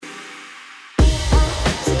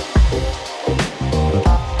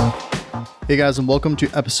Hey guys, and welcome to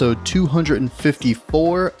episode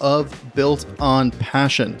 254 of Built on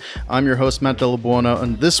Passion. I'm your host, Matt Delabuono,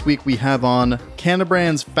 and this week we have on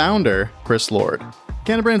Canabrands founder, Chris Lord.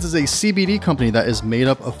 Canabrands is a CBD company that is made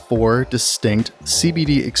up of 4 distinct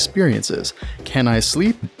CBD experiences. Can I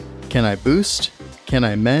Sleep? Can I Boost? Can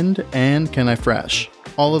I Mend? And Can I Fresh?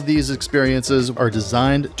 All of these experiences are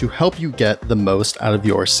designed to help you get the most out of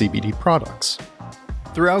your CBD products.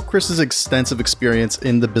 Throughout Chris's extensive experience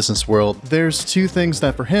in the business world, there's 2 things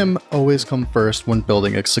that for him always come first when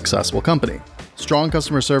building a successful company: strong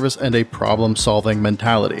customer service and a problem-solving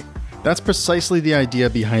mentality. That's precisely the idea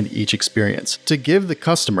behind each experience, to give the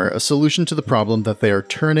customer a solution to the problem that they are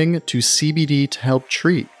turning to CBD to help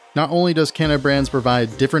treat. Not only does Canabrands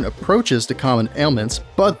provide different approaches to common ailments,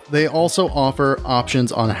 but they also offer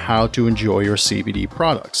options on how to enjoy your CBD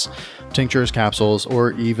products: tinctures, capsules,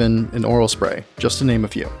 or even an oral spray, just to name a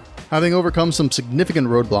few. Having overcome some significant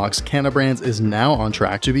roadblocks, Canabrands is now on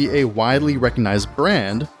track to be a widely recognized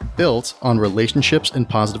brand built on relationships and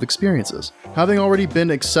positive experiences. Having already been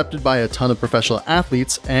accepted by a ton of professional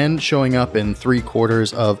athletes and showing up in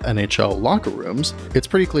 3/4 of NHL locker rooms, it's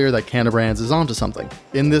pretty clear that Canabrands is onto something.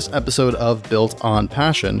 In this episode of Built on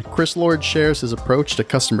Passion, Chris Lord shares his approach to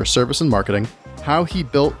customer service and marketing, how he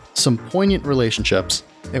built some poignant relationships,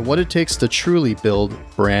 and what it takes to truly build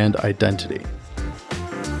brand identity.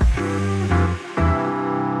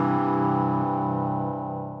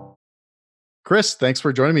 Chris, thanks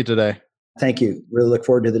for joining me today. Thank you. Really look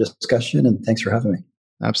forward to the discussion, and thanks for having me.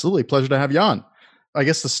 Absolutely. Pleasure to have you on. I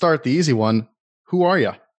guess to start, the easy one, who are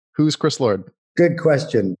you? Who's Chris Lord? Good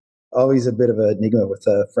question. Always a bit of an enigma with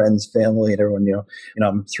friends, family, and everyone.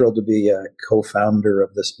 I'm thrilled to be a co-founder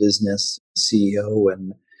of this business, CEO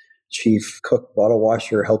and chief cook, bottle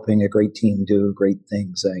washer, helping a great team do great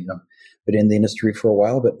things. Been in the industry for a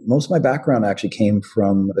while, but most of my background actually came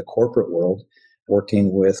from the corporate world,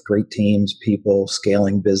 working with great teams, people,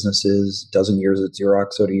 scaling businesses, dozen years at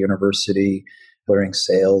Xerox, out of university, learning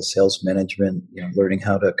sales management, learning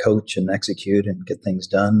how to coach and execute and get things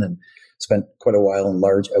done. And spent quite a while in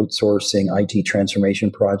large outsourcing IT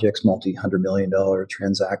transformation projects, multi-$100 million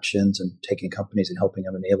transactions, and taking companies and helping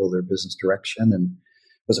them enable their business direction. And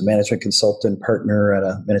was a management consultant partner at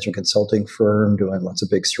a management consulting firm, doing lots of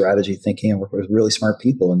big strategy thinking and working with really smart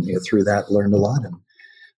people. And through that, learned a lot. And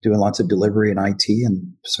doing lots of delivery in IT,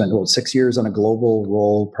 and spent about 6 years on a global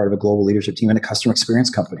role, part of a global leadership team in a customer experience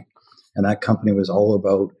company. And that company was all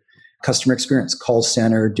about customer experience, call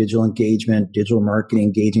center, digital engagement, digital marketing,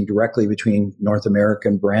 engaging directly between North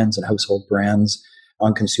American brands and household brands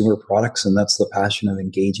on consumer products. And that's the passion of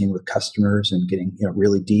engaging with customers and getting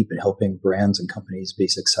really deep and helping brands and companies be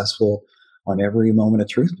successful on every moment of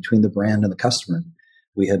truth between the brand and the customer.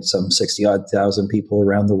 We had some 60,000 people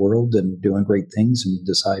around the world and doing great things, and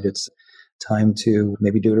decided it's time to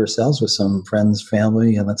maybe do it ourselves with some friends,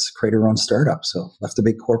 family, and let's create our own startup. So left the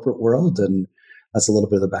big corporate world, and that's a little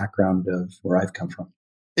bit of the background of where I've come from.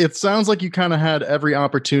 It sounds like you kind of had every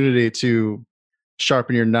opportunity to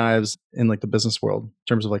sharpen your knives in like the business world in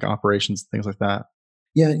terms of like operations, things like that.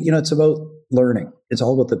 Yeah, it's about learning. It's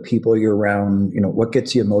all about the people you're around, what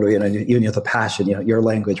gets you motivated, and even the passion, your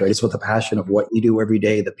language, right? It's about the passion of what you do every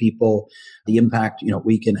day, the people, the impact,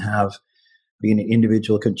 we can have being an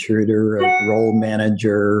individual contributor, a role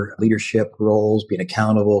manager, leadership roles, being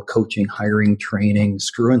accountable, coaching, hiring, training,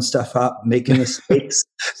 screwing stuff up, making mistakes,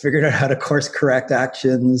 figuring out how to course correct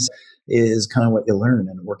actions is kind of what you learn.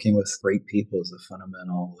 And working with great people is the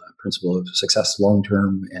fundamental principle of success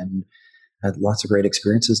long-term, and had lots of great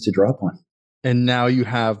experiences to draw upon. And now you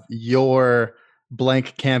have your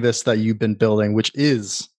blank canvas that you've been building, which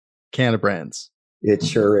is Canabrands. It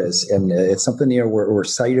sure is. And it's something we're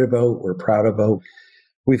excited about, we're proud about.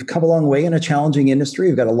 We've come a long way in a challenging industry.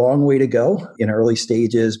 We've got a long way to go. In early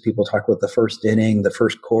stages, people talk about the first inning, the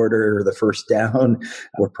first quarter, the first down.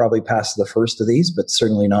 We're probably past the first of these, but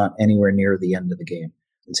certainly not anywhere near the end of the game.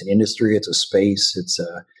 It's an industry, it's a space, it's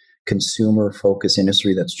a consumer-focused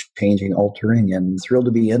industry that's changing, altering, and thrilled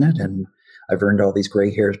to be in it. And I've earned all these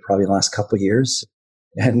gray hairs probably in the last couple of years.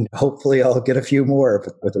 And hopefully I'll get a few more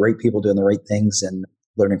with the right people doing the right things and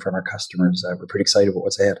learning from our customers. We're pretty excited about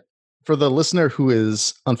what's ahead. For the listener who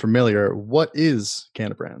is unfamiliar, what is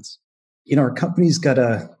Canabrands? Our company's got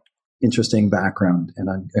a interesting background, and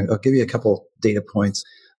I'll give you a couple data points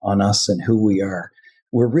on us and who we are.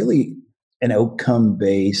 We're really an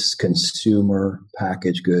outcome-based consumer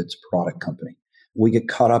packaged goods product company. We get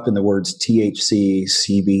caught up in the words THC,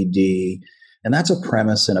 CBD, and that's a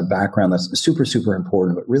premise and a background that's super, super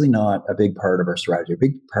important, but really not a big part of our strategy. A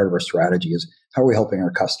big part of our strategy is how are we helping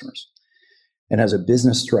our customers? And as a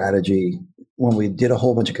business strategy, when we did a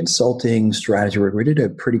whole bunch of consulting strategy work, we did a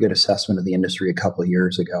pretty good assessment of the industry a couple of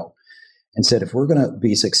years ago and said, if we're going to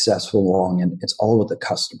be successful long, and it's all about the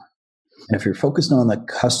customer. And if you're focused on the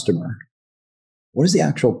customer, what is the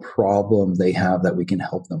actual problem they have that we can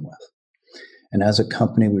help them with? And as a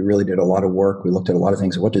company, we really did a lot of work. We looked at a lot of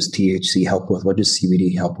things. What does THC help with? What does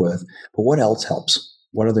CBD help with? But what else helps?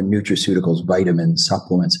 What other nutraceuticals, vitamins,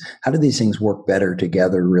 supplements? How do these things work better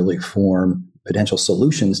together, really form potential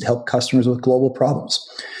solutions to help customers with global problems?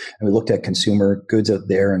 And we looked at consumer goods out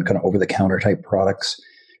there and kind of over-the-counter type products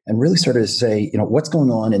and really started to say, what's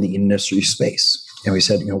going on in the industry space? And we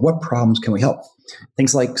said, what problems can we help?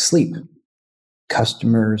 Things like sleep.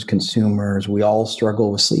 Customers, consumers, we all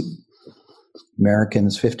struggle with sleep.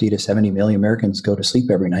 Americans, 50 to 70 million Americans go to sleep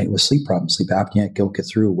every night with sleep problems. Sleep apnea, can't get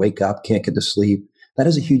through, wake up, can't get to sleep. That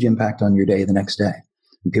has a huge impact on your day the next day.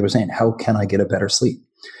 And people are saying, how can I get a better sleep?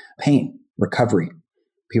 Pain, recovery.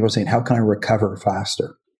 People are saying, how can I recover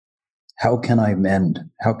faster? How can I mend?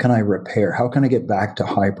 How can I repair? How can I get back to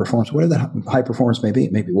high performance? Whatever that high performance may be.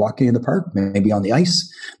 Maybe walking in the park, maybe on the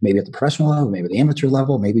ice, maybe at the professional level, maybe at the amateur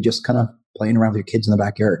level, maybe just kind of playing around with your kids in the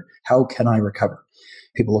backyard. How can I recover?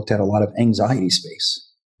 People looked at a lot of anxiety space.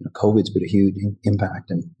 COVID's been a huge impact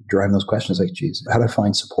and driving those questions like, geez, how do I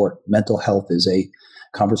find support? Mental health is a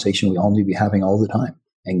conversation we all need to be having all the time.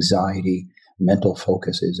 Anxiety, mental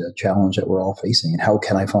focus is a challenge that we're all facing. And how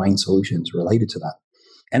can I find solutions related to that?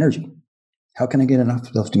 Energy. How can I get an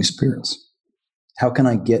uplifting experience? How can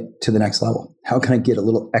I get to the next level? How can I get a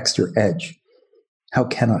little extra edge? How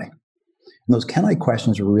can I? And those can I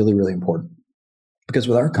questions are really, really important because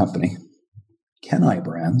with our company, Can I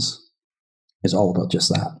Brands is all about just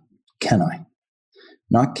that. Can I?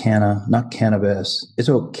 Not canna, not cannabis. It's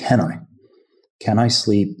about can I? Can I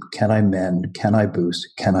sleep? Can I mend? Can I boost?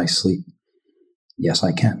 Can I sleep? Yes,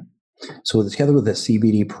 I can. So together with the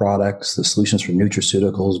CBD products, the solutions for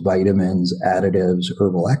nutraceuticals, vitamins, additives,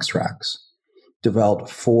 herbal extracts, developed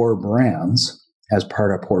 4 brands as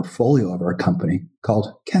part of a portfolio of our company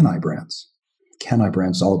called Can I Brands. Can I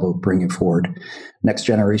Brands is all about bringing forward next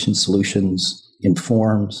generation solutions in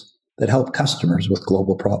forms that help customers with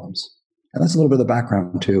global problems. And that's a little bit of the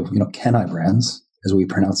background to, Can I Brands, as we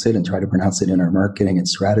pronounce it and try to pronounce it in our marketing and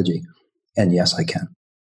strategy. And yes, I can.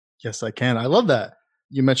 Yes, I can. I love that.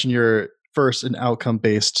 You mentioned you're first an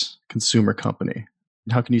outcome-based consumer company.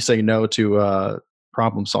 How can you say no to a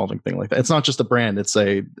problem-solving thing like that? It's not just a brand; it's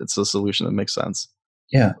a solution that makes sense.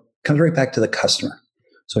 Yeah, comes right back to the customer.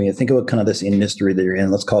 So you think about kind of this industry that you're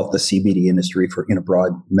in. Let's call it the CBD industry for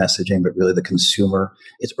broad messaging, but really the consumer.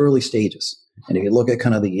 It's early stages, and if you look at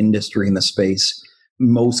kind of the industry in the space,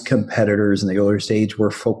 most competitors in the earlier stage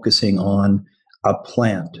were focusing on a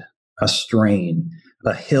plant, a strain,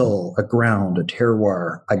 a hill, a ground, a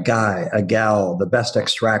terroir, a guy, a gal, the best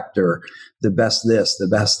extractor, the best this, the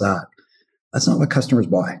best that. That's not what customers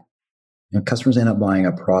buy. Customers end up buying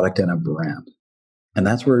a product and a brand. And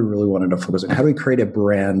that's where we really wanted to focus on. How do we create a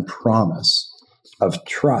brand promise of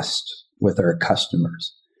trust with our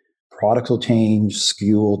customers? Products will change,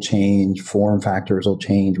 SKU will change, form factors will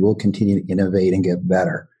change. We'll continue to innovate and get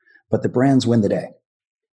better. But the brands win the day.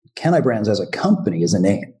 Can I Brands as a company is a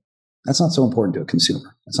name. That's not so important to a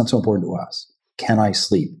consumer. That's not so important to us. Can I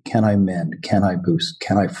sleep? Can I mend? Can I boost?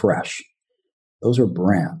 Can I fresh? Those are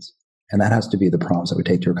brands. And that has to be the promise that we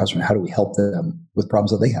take to our customer. How do we help them with problems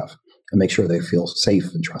that they have and make sure they feel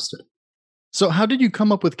safe and trusted? So how did you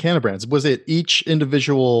come up with Can I Brands? Was it each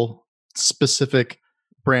individual specific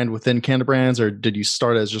brand within Can I Brands, or did you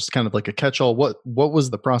start as just kind of like a catch-all? What was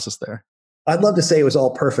the process there? I'd love to say it was all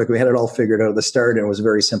perfect. We had it all figured out at the start and it was a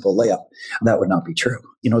very simple layup. That would not be true.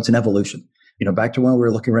 It's an evolution. Back to when we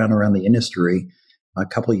were looking around the industry a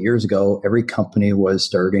couple of years ago, every company was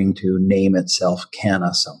starting to name itself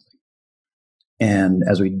Canna something. And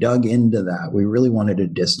as we dug into that, we really wanted a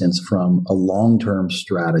distance from a long-term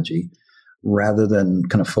strategy rather than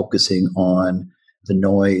kind of focusing on the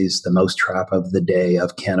noise, the mousetrap of the day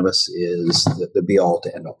of cannabis is the be-all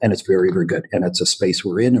to end-all. And it's very, very good. And it's a space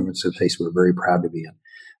we're in, and it's a space we're very proud to be in.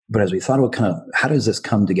 But as we thought about kind of how does this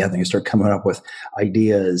come together, and you start coming up with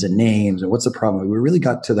ideas and names and what's the problem, we really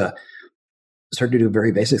got to started to do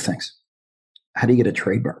very basic things. How do you get a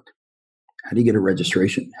trademark? How do you get a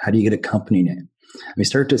registration? How do you get a company name? And we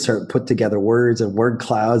start put together words and word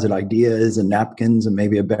clouds and ideas and napkins and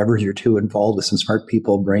maybe a beverage or two involved with some smart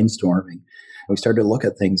people brainstorming. And we started to look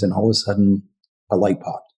at things and all of a sudden a light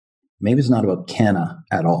popped. Maybe it's not about canna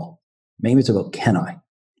at all. Maybe it's about can I.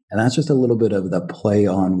 And that's just a little bit of the play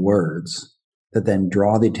on words that then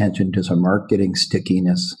draw the attention to some marketing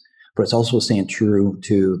stickiness, but it's also staying true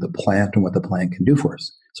to the plant and what the plant can do for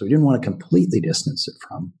us. So we didn't want to completely distance it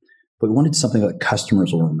from, but we wanted something that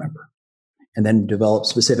customers will remember, and then develop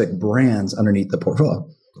specific brands underneath the portfolio.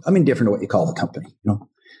 I mean, different to what you call the company.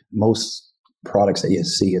 Most products that you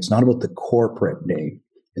see, it's not about the corporate name.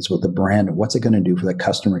 It's about the brand and what's it going to do for the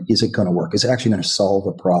customer. Is it going to work? Is it actually going to solve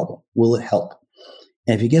a problem? Will it help?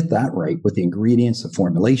 And if you get that right with the ingredients, the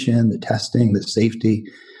formulation, the testing, the safety,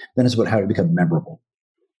 then it's about how to become memorable.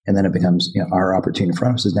 And then it becomes our opportunity in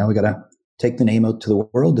front of us is now we got to take the name out to the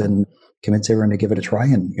world and convince everyone to give it a try.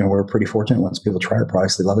 And we're pretty fortunate once people try our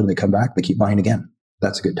products, they love it and they come back, they keep buying again.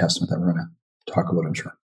 That's a good testament that we're going to talk about, I'm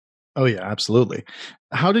sure. Oh yeah, absolutely.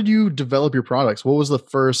 How did you develop your products? What was the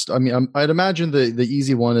first? I mean, I'd imagine the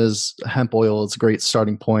easy one is hemp oil. It's a great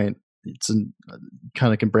starting point.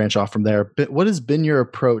 Kind of can branch off from there. But what has been your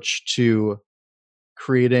approach to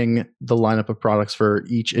creating the lineup of products for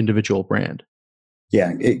each individual brand?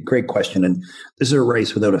 Yeah, great question. And this is a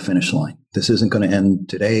race without a finish line. This isn't going to end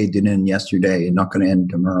today, didn't end yesterday, and not going to end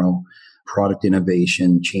tomorrow. Product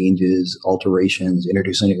innovation, changes, alterations,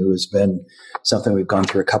 introducing it has been something we've gone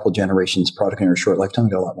through a couple generations. Product in our short lifetime,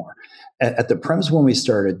 we got a lot more. At the premise when we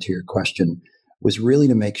started, to your question, was really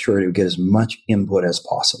to make sure to get as much input as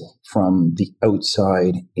possible from the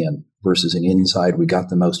outside in versus an inside. We got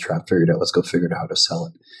the mousetrap figured out. Let's go figure out how to sell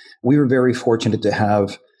it. We were very fortunate to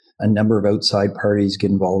have a number of outside parties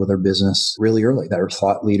get involved with our business really early that are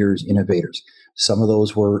thought leaders, innovators. Some of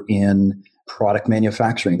those were in product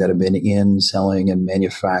manufacturing that have been in selling and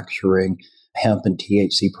manufacturing hemp and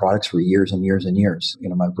THC products for years and years and years.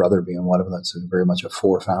 My brother being one of them, that's very much a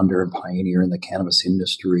founder and pioneer in the cannabis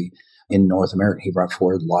industry in North America. He brought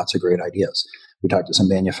forward lots of great ideas. We talked to some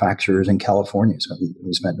manufacturers in California.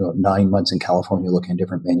 We spent about 9 months in California looking at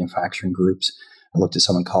different manufacturing groups. I looked at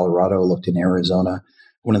some in Colorado, looked in Arizona.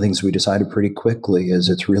 One of the things we decided pretty quickly is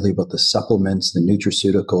it's really about the supplements, the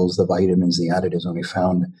nutraceuticals, the vitamins, the additives. And we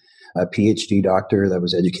found a PhD doctor that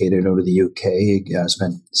was educated out of the UK,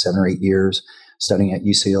 spent 7 or 8 years studying at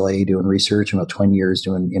UCLA doing research, and about 20 years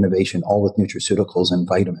doing innovation, all with nutraceuticals and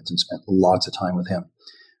vitamins, and spent lots of time with him.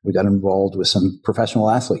 We got involved with some professional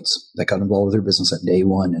athletes that got involved with their business at day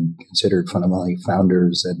one and considered fundamentally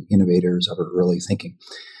founders and innovators of our early thinking.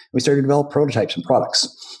 We started to develop prototypes and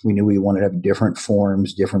products. We knew we wanted to have different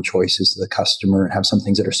forms, different choices to the customer, and have some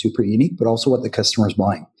things that are super unique, but also what the customer is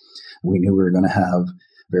buying. We knew we were going to have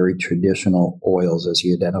very traditional oils, as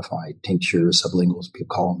you identified, tinctures, sublinguals,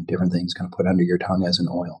 people call them different things, kind of put under your tongue as an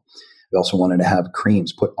oil. We also wanted to have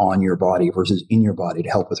creams put on your body versus in your body to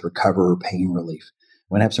help with recovery or pain relief.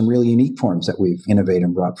 We're going to have some really unique forms that we've innovated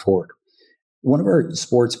and brought forward. One of our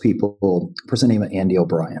sports people, a person named Andy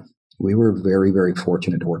O'Brien, we were very, very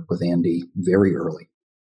fortunate to work with Andy very early.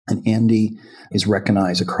 And Andy is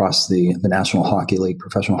recognized across the National Hockey League,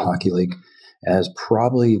 Professional Hockey League, as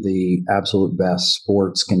probably the absolute best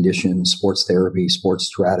sports condition, sports therapy, sports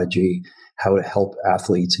strategy, how to help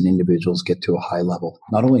athletes and individuals get to a high level,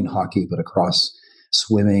 not only in hockey, but across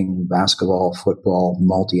swimming, basketball, football,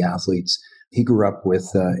 multi-athletes. He grew up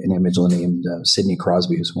with an individual named Sidney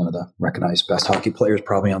Crosby, who's one of the recognized best hockey players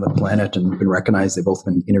probably on the planet, and been recognized. They've both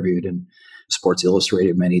been interviewed in Sports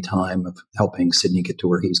Illustrated many times of helping Sidney get to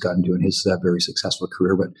where he's gotten to in his very successful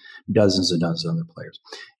career, but dozens and dozens of other players.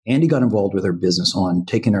 Andy got involved with our business on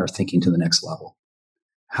taking our thinking to the next level.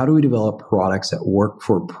 How do we develop products that work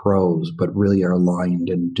for pros, but really are aligned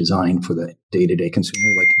and designed for the day-to-day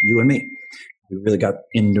consumer like you and me? We really got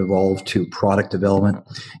involved to product development.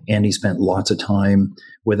 Andy spent lots of time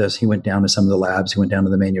with us. He went down to some of the labs. He went down to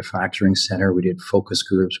the manufacturing center. We did focus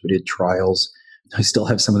groups. We did trials. I still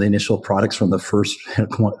have some of the initial products from the first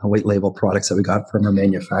white label products that we got from our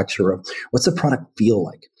manufacturer. What's the product feel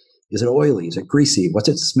like? Is it oily? Is it greasy? What's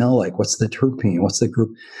it smell like? What's the terpene? What's the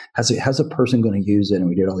group? How's a person going to use it? And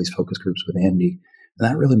we did all these focus groups with Andy. And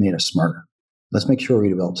that really made us smarter. Let's make sure we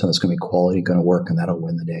develop something that's going to be quality, going to work, and that'll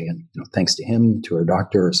win the day. And thanks to him, to our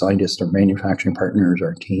doctor, our scientists, our manufacturing partners,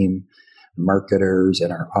 our team, marketers,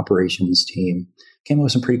 and our operations team, came up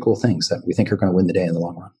with some pretty cool things that we think are going to win the day in the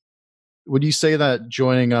long run. Would you say that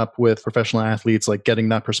joining up with professional athletes, like getting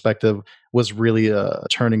that perspective, was really a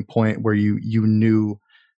turning point where you knew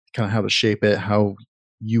kind of how to shape it, how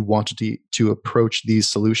you wanted to approach these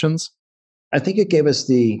solutions? I think it gave us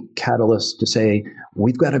the catalyst to say,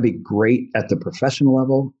 we've got to be great at the professional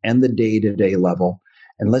level and the day-to-day level,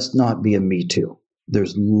 and let's not be a me too.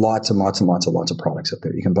 There's lots and lots and lots of products out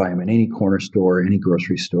there. You can buy them in any corner store, any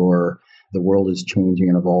grocery store. The world is changing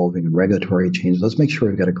and evolving and regulatory changes. Let's make sure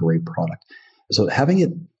we've got a great product. So having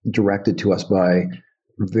it directed to us by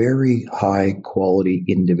very high quality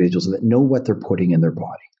individuals that know what they're putting in their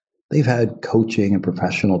body. They've had coaching and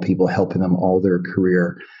professional people helping them all their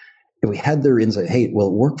career. if we had their insight, hey, well,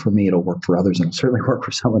 it worked for me, it'll work for others, and it'll certainly work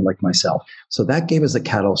for someone like myself. So that gave us a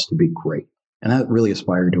catalyst to be great. And that really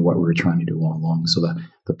aspired to what we were trying to do all along. So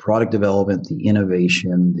the product development, the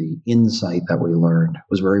innovation, the insight that we learned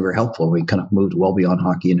was very, very helpful. We kind of moved well beyond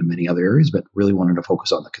hockey into many other areas, but really wanted to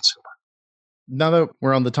focus on the consumer. Now that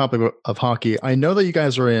we're on the topic of hockey, I know that you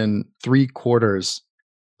guys are in 3/4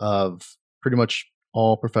 of pretty much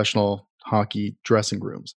all professional hockey dressing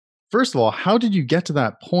rooms. First of all, how did you get to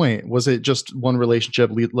that point? Was it just one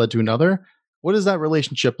relationship led to another? What does that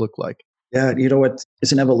relationship look like? Yeah, you know what?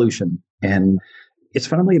 It's an evolution. And it's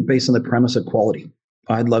fundamentally based on the premise of quality.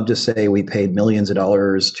 I'd love to say we paid millions of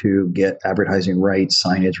dollars to get advertising rights,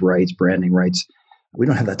 signage rights, branding rights. We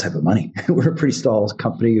don't have that type of money. We're a pretty stall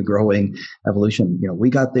company, a growing evolution. We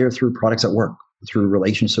got there through products at work, through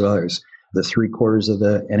relationships with others. The 3/4 of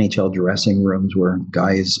the NHL dressing rooms where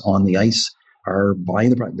guys on the ice are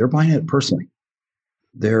buying the product. They're buying it personally.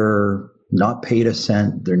 They're not paid a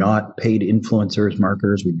cent. They're not paid influencers,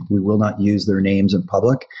 marketers. We will not use their names in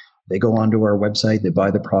public. They go onto our website. They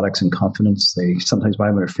buy the products in confidence. They sometimes buy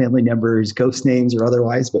them with their family members, ghost names or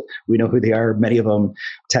otherwise, but we know who they are. Many of them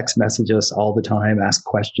text message us all the time, ask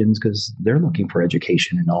questions because they're looking for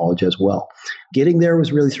education and knowledge as well. Getting there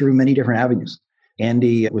was really through many different avenues.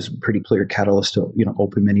 Andy was a pretty clear catalyst to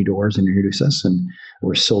open many doors and introduce us. And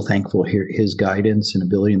we're so thankful to hear his guidance and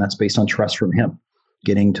ability. And that's based on trust from him.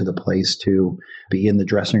 Getting to the place to be in the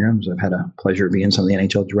dressing rooms. I've had a pleasure of being in some of the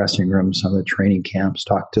NHL dressing rooms, some of the training camps,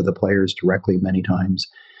 talk to the players directly many times.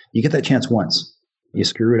 You get that chance once. You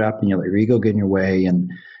screw it up and you let your ego get in your way and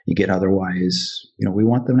you get otherwise, we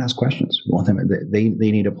want them to ask questions. We want them, they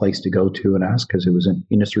need a place to go to and ask because it was an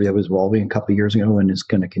industry that was evolving a couple of years ago and is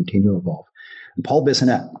going to continue to evolve. And Paul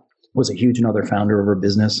Bissonnette was a huge another founder of our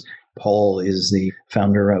business. Paul is the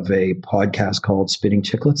founder of a podcast called Spitting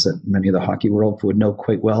Chicklets that many of the hockey world would know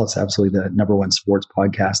quite well. It's absolutely the number one sports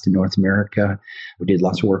podcast in North America. We did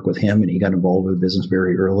lots of work with him and he got involved with the business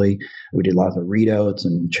very early. We did lots of readouts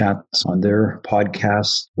and chats on their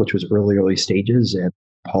podcast, which was early stages. And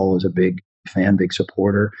Paul is a big fan, big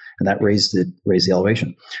supporter, and that raised the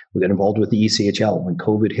elevation. We got involved with the ECHL. When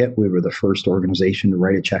COVID hit, we were the first organization to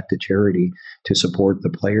write a check to charity to support the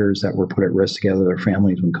players that were put at risk together, their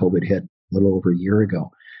families when COVID hit a little over a year ago.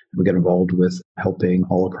 We got involved with helping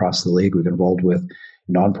all across the league. We got involved with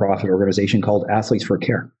a nonprofit organization called Athletes for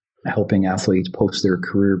Care, helping athletes post their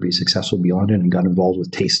career, be successful beyond it, and got involved with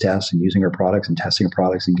taste tests and using our products and testing our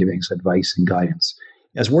products and giving us advice and guidance.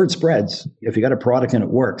 As word spreads, if you got a product and it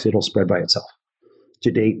works, it'll spread by itself.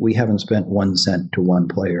 To date, we haven't spent 1 cent to one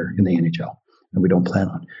player in the NHL, and we don't plan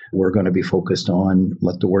on. We're going to be focused on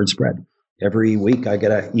let the word spread. Every week, I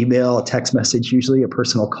get an email, a text message, usually a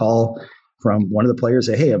personal call from one of the players.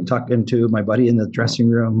 Say, hey, I'm talking to my buddy in the dressing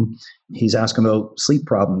room. He's asking about sleep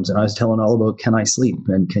problems, and I was telling all about can I sleep,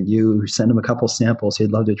 and can you send him a couple samples?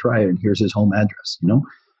 He'd love to try it, and here's his home address.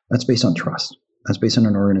 That's based on trust. That's based on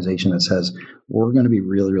an organization that says, we're going to be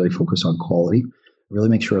really, really focused on quality, really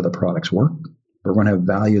make sure the products work. But we're going to have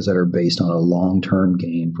values that are based on a long-term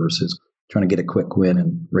gain versus trying to get a quick win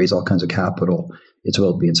and raise all kinds of capital. It's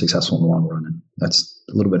about being successful in the long run. And that's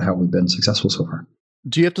a little bit how we've been successful so far.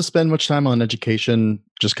 Do you have to spend much time on education,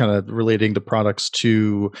 just kind of relating the products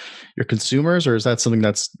to your consumers, or is that something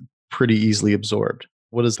that's pretty easily absorbed?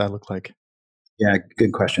 What does that look like? Yeah,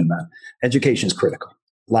 good question, Matt. Education is critical.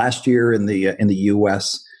 Last year in the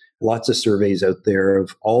U.S., lots of surveys out there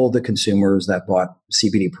of all the consumers that bought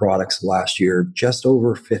CBD products last year, just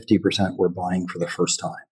over 50% were buying for the first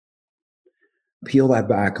time. Peel that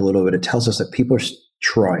back a little bit. It tells us that people are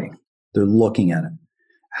trying. They're looking at it.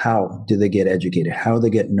 How do they get educated? How do they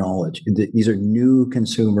get knowledge? These are new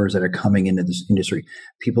consumers that are coming into this industry.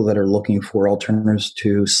 People that are looking for alternatives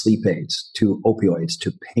to sleep aids, to opioids,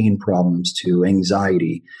 to pain problems, to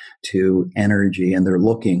anxiety, to energy. And they're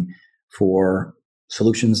looking for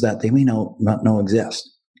solutions that they may not know exist.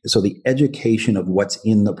 So the education of what's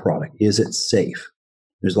in the product, is it safe?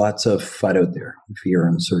 There's lots of FUD out there, fear,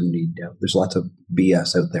 uncertainty, doubt. There's lots of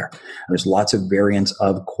BS out there. There's lots of variants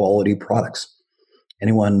of quality products.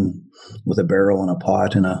 Anyone with a barrel and a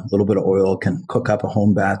pot and a little bit of oil can cook up a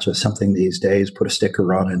home batch of something these days, put a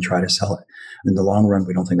sticker on it and try to sell it. In the long run,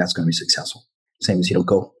 we don't think that's going to be successful. Same as you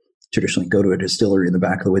don't traditionally go to a distillery in the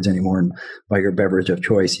back of the woods anymore and buy your beverage of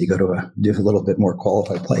choice. You go to a little bit more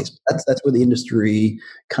qualified place. That's where the industry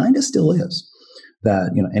kind of still is.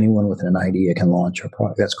 That anyone with an idea can launch a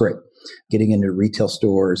product. That's great. Getting into retail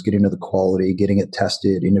stores, getting into the quality, getting it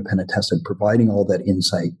tested, independent tested, providing all that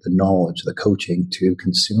insight, the knowledge, the coaching to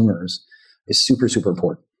consumers is super, super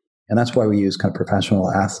important. And that's why we use kind of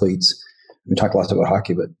professional athletes We talk lots about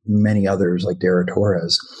hockey, but many others like Dara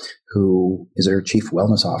Torres, who is our chief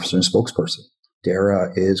wellness officer and spokesperson.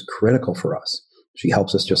 Dara is critical for us. She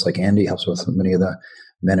helps us just like Andy helps with many of the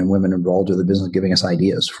men and women involved with the business, giving us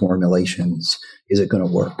ideas, formulations. Is it going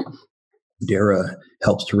to work? Dara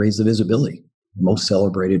helps to raise the visibility. Most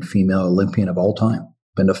celebrated female Olympian of all time.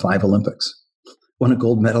 Been to 5 Olympics. Won a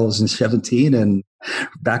gold medal in 17 and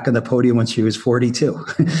back on the podium when she was 42.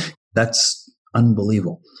 That's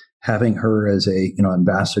unbelievable. Having her as a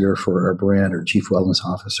ambassador for our brand or chief wellness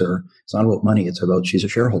officer, it's not about money. It's about she's a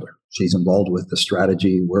shareholder. She's involved with the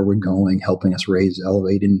strategy, where we're going, helping us raise,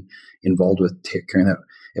 elevate, and involved with carrying that.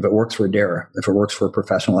 If it works for Dara, if it works for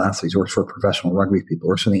professional athletes, works for professional rugby people,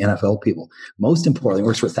 works for the NFL people, most importantly, it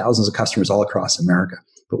works for thousands of customers all across America.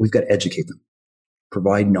 But we've got to educate them,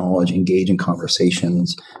 provide knowledge, engage in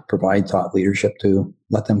conversations, provide thought leadership to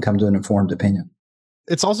let them come to an informed opinion.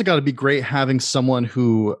 It's also got to be great having someone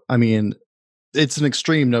who, I mean, it's an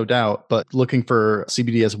extreme, no doubt, but looking for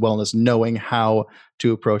CBD as wellness, knowing how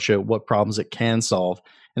to approach it, what problems it can solve.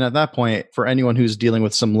 And at that point, for anyone who's dealing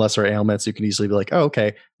with some lesser ailments, you can easily be like, oh,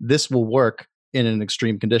 okay, this will work in an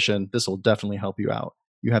extreme condition. This will definitely help you out.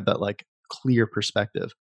 You have that like clear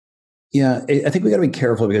perspective. Yeah, I think we got to be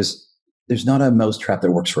careful because there's not a mousetrap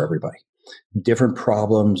that works for everybody. Different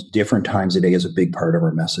problems, different times of day is a big part of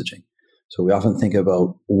our messaging. So we often think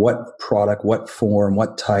about what product, what form,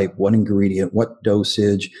 what type, what ingredient, what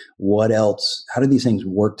dosage, what else, how do these things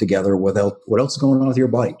work together without what else is going on with your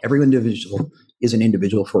body? Every individual is an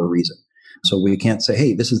individual for a reason. So we can't say,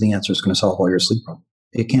 hey, this is the answer that's going to solve all your sleep problems.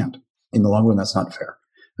 It can't. In the long run, that's not fair.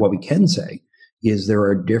 What we can say is there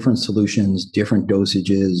are different solutions, different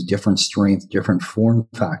dosages, different strength, different form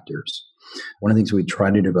factors. One of the things we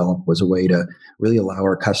tried to develop was a way to really allow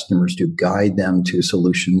our customers to guide them to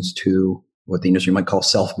solutions to what the industry might call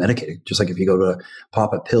self-medicating. Just like if you go to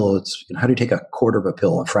pop a pill, it's how do you take a quarter of a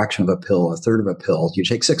pill, a fraction of a pill, a third of a pill? Do you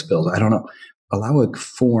take 6 pills? I don't know. Allow a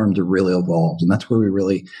form to really evolve. And that's where we're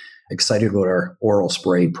really excited about our oral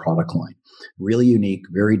spray product line. Really unique,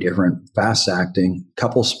 very different, fast acting,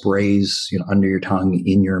 couple sprays under your tongue,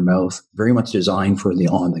 in your mouth, very much designed for the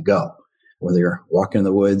on the go. Whether you're walking in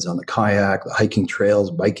the woods, on the kayak, the hiking trails,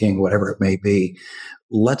 biking, whatever it may be,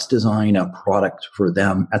 let's design a product for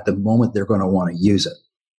them at the moment they're going to want to use it.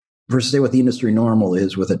 Versus say what the industry normal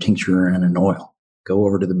is with a tincture and an oil. Go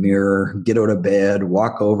over to the mirror, get out of bed,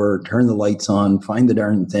 walk over, turn the lights on, find the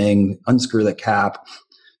darn thing, unscrew the cap.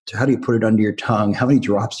 So how do you put it under your tongue? How many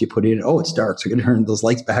drops do you put in? Oh, it's dark. So you're going to turn those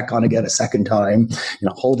lights back on again a second time.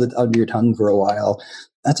 Hold it under your tongue for a while.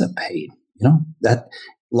 That's a pain. That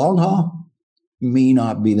long haul may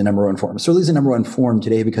not be the number one form. Certainly is the number one form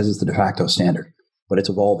today because it's the de facto standard, but it's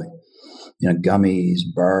evolving. Gummies,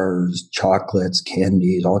 bars, chocolates,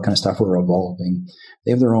 candies, all that kind of stuff are evolving. They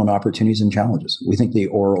have their own opportunities and challenges. We think the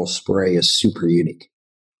oral spray is super unique.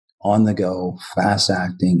 On the go, fast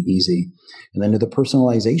acting, easy. And then to the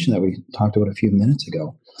personalization that we talked about a few minutes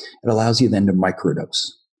ago, it allows you then to microdose.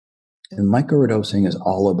 And microdosing is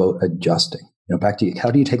all about adjusting. Back to how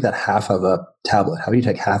do you take that half of a tablet? How do you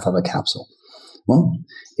take half of a capsule? Well,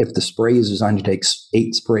 if the spray is designed to take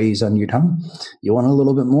 8 sprays on your tongue, you want a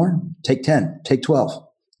little bit more? Take 10, take 12.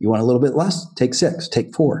 You want a little bit less? Take 6,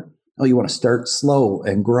 take 4. Oh, you want to start slow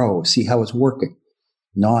and grow, see how it's working.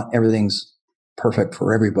 Not everything's perfect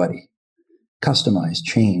for everybody. Customize,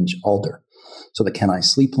 change, alter. So the Can I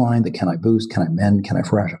Sleep line, the Can I Boost, Can I Mend, Can I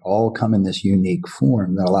Fresh, all come in this unique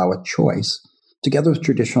form that allow a choice, together with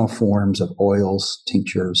traditional forms of oils,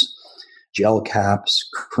 tinctures, gel caps,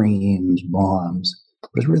 creams, balms,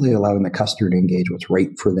 but it's really allowing the customer to engage what's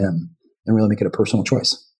right for them and really make it a personal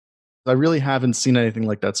choice. I really haven't seen anything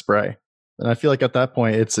like that spray. And I feel like at that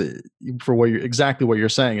point, it's for exactly what you're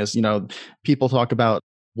saying is, people talk about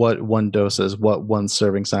what one dose is, what one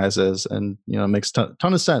serving size is, and, it makes ton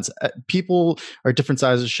of sense. People are different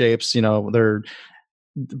sizes, shapes, their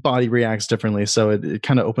body reacts differently. So it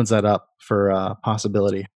kind of opens that up for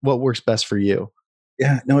possibility. What works best for you?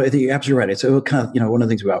 Yeah, no, I think you're absolutely right. It's kind of, one of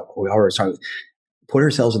the things we always talk about, put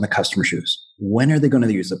ourselves in the customer shoes. When are they going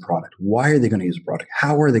to use the product? Why are they going to use the product?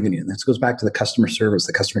 How are they going to use it? This goes back to the customer service,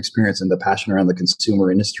 the customer experience, and the passion around the consumer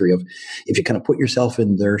industry of if you kind of put yourself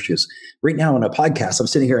in their shoes. Right now on a podcast, I'm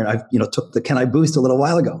sitting here and I've, took the Can I Boost a little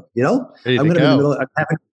while ago, I'm going to be in the middle, I'm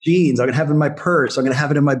having jeans, I'm going to have it in my purse, I'm going to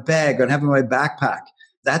have it in my bag, I'm going to have it in my backpack.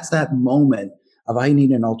 That's that moment of I need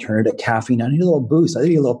an alternative caffeine. I need a little boost. I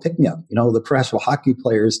need a little pick-me-up. The professional hockey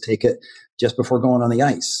players take it just before going on the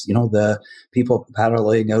ice. The people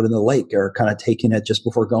paddling out in the lake are kind of taking it just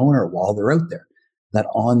before going or while they're out there. That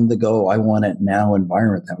on-the-go, I want it now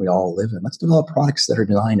environment that we all live in. Let's develop products that are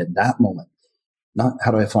designed at that moment. Not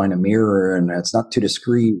how do I find a mirror and it's not too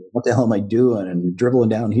discreet. What the hell am I doing? And dribbling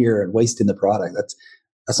down here and wasting the product.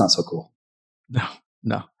 That's not so cool. No,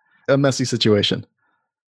 no. A messy situation.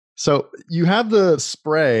 So you have the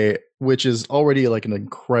spray, which is already like an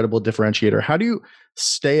incredible differentiator. How do you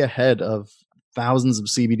stay ahead of thousands of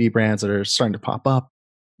CBD brands that are starting to pop up?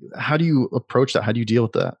 How do you approach that? How do you deal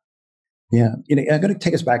with that? Yeah. I'm going to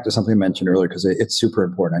take us back to something I mentioned earlier because it's super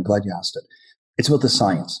important. I'm glad you asked it. It's about the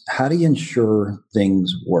science. How do you ensure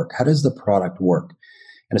things work? How does the product work?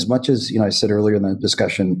 And as much as, I said earlier in the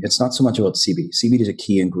discussion, it's not so much about CBD. CBD is a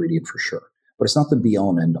key ingredient for sure, but it's not the be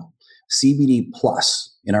all and end all. CBD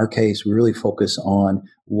plus, in our case, we really focus on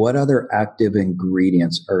what other active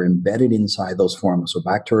ingredients are embedded inside those formulas. So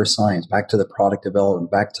back to our science, back to the product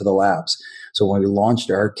development, back to the labs. So when we launched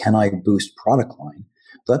our Can I Boost product line,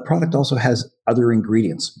 that product also has other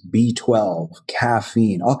ingredients, B12,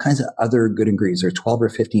 caffeine, all kinds of other good ingredients. There are 12 or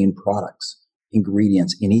 15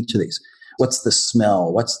 ingredients in each of these. What's the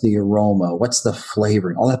smell? What's the aroma? What's the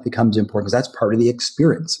flavoring? All that becomes important because that's part of the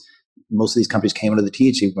experience. Most of these companies came into the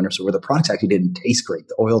THC winter, so where the products actually didn't taste great.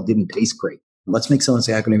 The oil didn't taste great. Let's make someone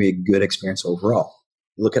say, "I'm going to be a good experience overall."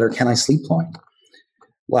 You look at our Can I Sleep line.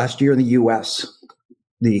 Last year in the US,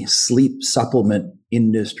 the sleep supplement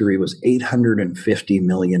industry was $850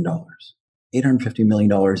 million. $850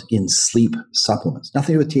 million in sleep supplements.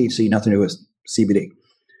 Nothing to do with THC, nothing to do with CBD.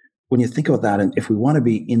 When you think about that, and if we want to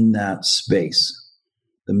be in that space,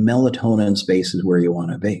 the melatonin space is where you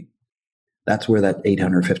want to be. That's where that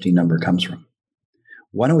 850 number comes from.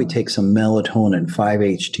 Why don't we take some melatonin,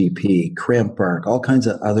 5-HTP, crimp bark, all kinds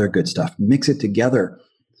of other good stuff, mix it together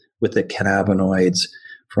with the cannabinoids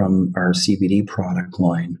from our CBD product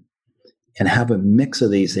line and have a mix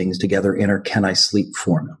of these things together in our Can I Sleep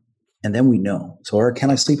formula. And then we know. So our Can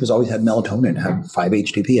I Sleep has always had melatonin, have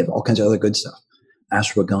 5-HTP, have all kinds of other good stuff.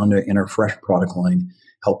 Ashwagandha in our fresh product line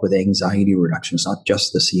help with anxiety reduction. It's not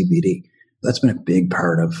just the CBD. That's been a big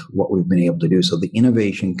part of what we've been able to do. So the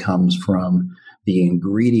innovation comes from the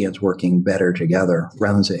ingredients working better together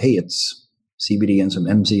rather than say, hey, it's CBD and some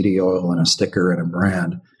MCT oil and a sticker and a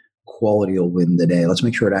brand. Quality will win the day. Let's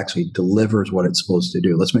make sure it actually delivers what it's supposed to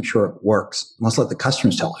do. Let's make sure it works. Let's let the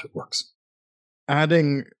customers tell us it works.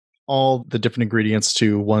 Adding all the different ingredients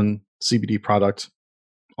to one CBD product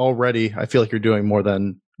already, I feel like you're doing more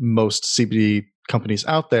than most CBD companies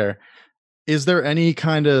out there. Is there any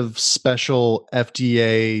kind of special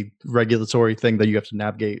FDA regulatory thing that you have to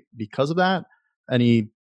navigate because of that? Any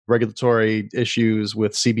regulatory issues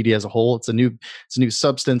with CBD as a whole? It's a new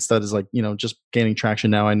substance that is just gaining traction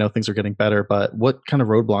now. I know things are getting better, but what kind of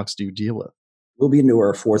roadblocks do you deal with? We'll be into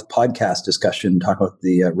our fourth podcast discussion, talk about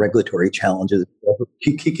the regulatory challenges.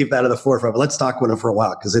 Keep that at the forefront. But let's talk with it for a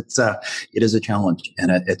while because it is a challenge and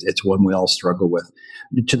it's one we all struggle with.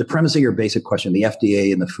 To the premise of your basic question, the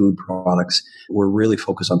FDA and the food products, we're really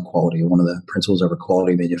focused on quality. One of the principles of our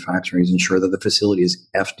quality manufacturing is ensure that the facility is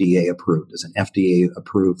FDA approved. It's an FDA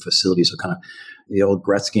approved facility. So kind of the old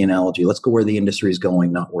Gretzky analogy, let's go where the industry is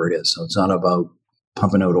going, not where it is. So it's not about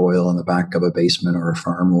pumping out oil in the back of a basement or a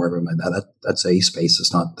farm or wherever. That's a space.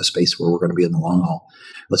 It's not the space where we're going to be in the long haul.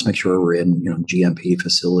 Let's make sure we're in GMP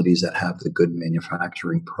facilities that have the good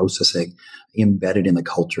manufacturing processing embedded in the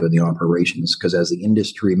culture of the operations. Because as the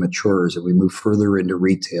industry matures and we move further into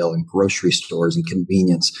retail and grocery stores and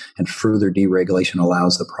convenience and further deregulation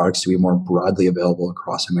allows the products to be more broadly available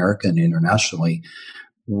across America and internationally,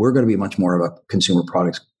 we're going to be much more of a consumer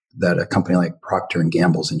products that a company like Procter &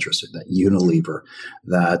 Gamble is interested, that Unilever,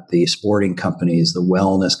 that the sporting companies, the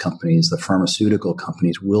wellness companies, the pharmaceutical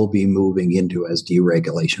companies will be moving into as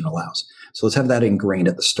deregulation allows. So let's have that ingrained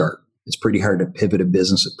at the start. It's pretty hard to pivot a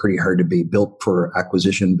business. It's pretty hard to be built for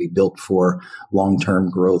acquisition, be built for long-term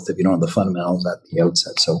growth if you don't have the fundamentals at the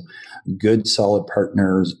outset. So good, solid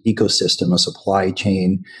partners, ecosystem, a supply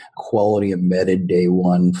chain, quality embedded day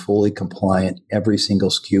one, fully compliant. Every single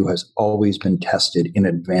SKU has always been tested in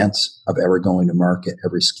advance of ever going to market,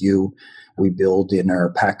 every SKU. We build in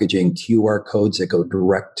our packaging QR codes that go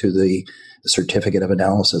direct to the certificate of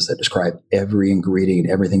analysis that describe every ingredient,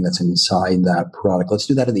 everything that's inside that product. Let's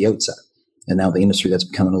do that at the outset. And now the industry that's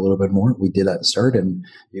becoming a little bit more, we did at the start. And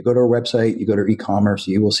you go to our website, you go to e-commerce,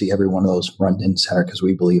 you will see every one of those front and center because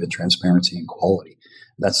we believe in transparency and quality.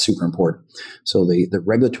 That's super important. So the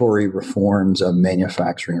regulatory reforms of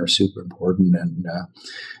manufacturing are super important. And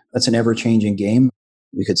that's an ever-changing game.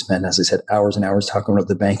 We could spend, as I said, hours and hours talking about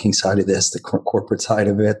the banking side of this, the corporate side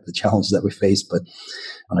of it, the challenges that we face. But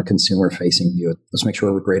on a consumer-facing view, let's make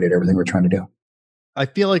sure we're great at everything we're trying to do. I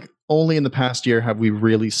feel like only in the past year have we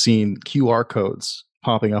really seen QR codes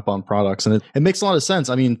popping up on products. And it makes a lot of sense.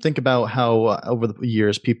 I mean, think about how over the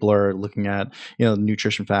years, people are looking at,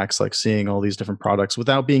 nutrition facts, like seeing all these different products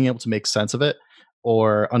without being able to make sense of it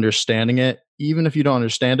or understanding it. Even if you don't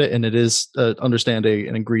understand it, and it is understand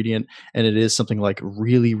an ingredient, and it is something like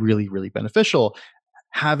really, really, really beneficial,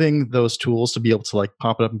 having those tools to be able to like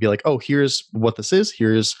pop it up and be like, oh, here's what this is,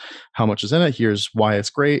 here's how much is in it, here's why it's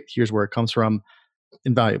great, here's where it comes from.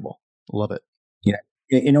 Invaluable. Love it. Yeah.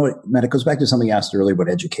 You know what, Matt, it goes back to something you asked earlier about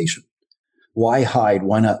education. Why hide?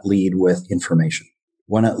 Why not lead with information?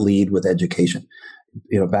 Why not lead with education?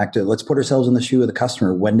 Back to, let's put ourselves in the shoe of the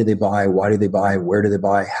customer. When do they buy? Why do they buy? Where do they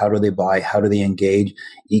buy? How do they buy? How do they engage?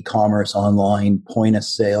 E-commerce, online, point of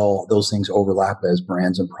sale, those things overlap as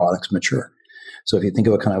brands and products mature. So if you think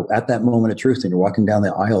about kind of at that moment of truth and you're walking down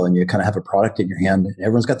the aisle and you kind of have a product in your hand, and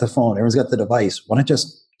everyone's got the phone, everyone's got the device, why not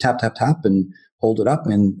just tap, tap, tap and hold it up,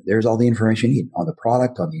 and there's all the information you need on the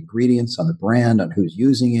product, on the ingredients, on the brand, on who's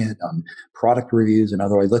using it, on product reviews, and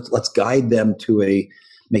otherwise. Let's guide them to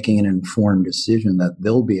making an informed decision that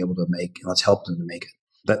they'll be able to make, and let's help them to make it.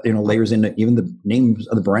 That layers into even the names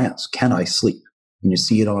of the brands. Can I sleep? When you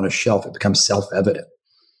see it on a shelf, it becomes self-evident.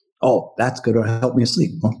 Oh, that's going to help me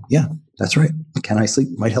sleep. Well, yeah, that's right. Can I sleep?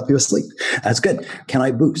 Might help you asleep. That's good. Can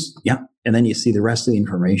I boost? Yeah. And then you see the rest of the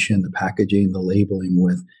information, the packaging, the labeling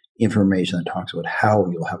with information that talks about how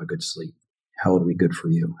you'll have a good sleep, how it'll be good for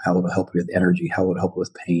you, how it'll help you with energy, how it'll help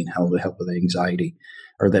with pain, how it'll help with anxiety,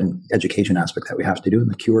 or then education aspect that we have to do.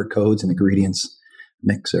 And the QR codes and ingredients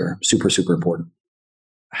mix are super, super important.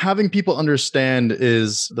 Having people understand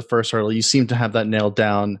is the first hurdle. You seem to have that nailed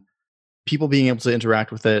down. People being able to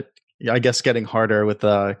interact with it, I guess, getting harder with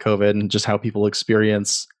COVID and just how people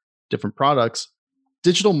experience different products.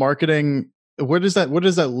 Digital marketing, where does that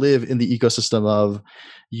live in the ecosystem of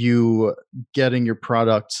you getting your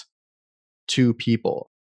product to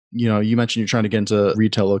people? You mentioned you're trying to get into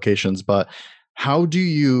retail locations, but how do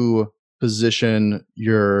you position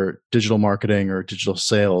your digital marketing or digital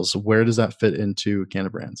sales? Where does that fit into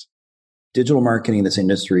Canna Brands? Digital marketing in this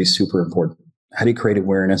industry is super important. How do you create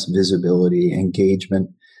awareness, visibility, engagement?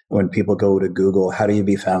 When people go to Google, how do you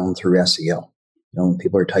be found through SEO? When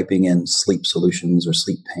people are typing in sleep solutions or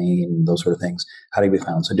sleep pain, those sort of things, how do you be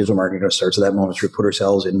found? So digital marketing starts at that moment. We put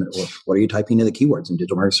ourselves in, what are you typing into the keywords? And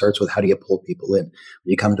digital marketing starts with, how do you pull people in? When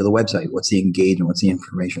you come to the website, what's the engagement? What's the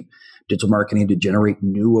information? Digital marketing to generate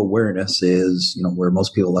new awareness is, where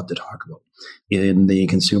most people love to talk about. In the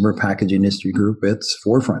consumer package industry group, it's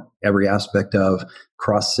forefront. Every aspect of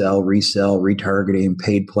cross-sell, resell, retargeting,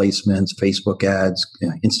 paid placements, Facebook ads,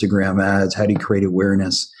 Instagram ads. How do you create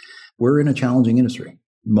awareness? We're in a challenging industry.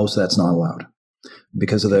 Most of that's not allowed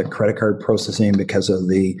because of the credit card processing, because of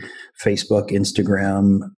the Facebook,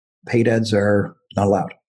 Instagram. Paid ads are not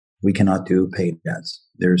allowed. We cannot do paid ads.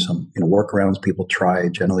 There's some workarounds people try,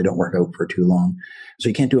 generally don't work out for too long. So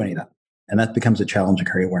you can't do any of that. And that becomes a challenge to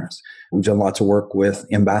create awareness. We've done lots of work with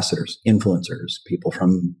ambassadors, influencers, people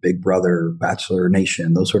from Big Brother, Bachelor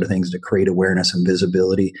Nation, those sort of things to create awareness and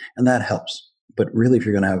visibility. And that helps. But really, if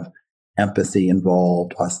you're going to have empathy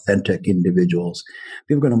involved, authentic individuals,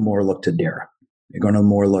 people are going to more look to Dara. You're going to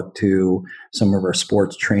more look to some of our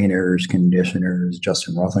sports trainers, conditioners.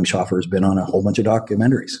 Justin Roethlisberger has been on a whole bunch of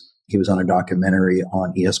documentaries. He was on a documentary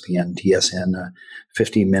on ESPN, TSN, a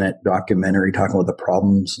 50-minute documentary talking about the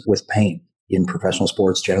problems with pain in professional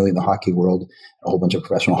sports, generally in the hockey world. A whole bunch of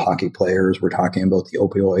professional hockey players were talking about the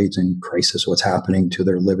opioids and crisis, what's happening to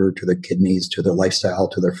their liver, to their kidneys, to their lifestyle,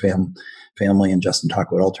 to their family. And Justin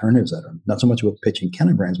talked about alternatives that are not so much about pitching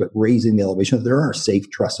Canna Brands, but raising the elevation that there are safe,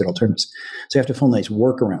 trusted alternatives. So you have to find nice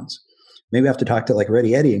workarounds. Maybe I have to talk to like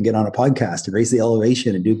Ready Eddie and get on a podcast and raise the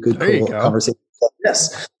elevation and do good conversations like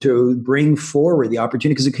this to bring forward the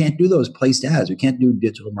opportunity, because we can't do those placed ads. We can't do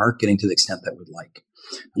digital marketing to the extent that we'd like.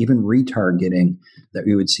 Even retargeting that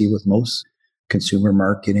we would see with most consumer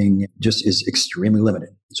marketing just is extremely limited.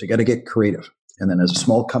 So you got to get creative. And then as a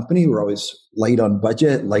small company, we're always light on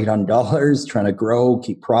budget, light on dollars, trying to grow,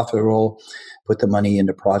 keep profitable, put the money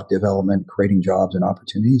into product development, creating jobs and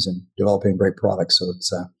opportunities, and developing great products. So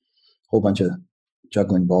it's a whole bunch of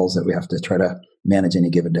juggling balls that we have to try to manage any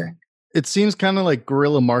given day. It seems kind of like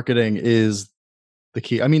guerrilla marketing is the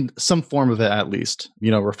key. I mean, some form of it at least,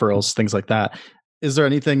 referrals, things like that. Is there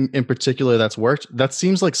anything in particular that's worked? That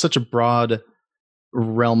seems like such a broad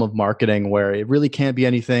realm of marketing where it really can't be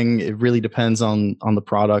anything. It really depends on the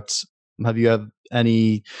products. Have you had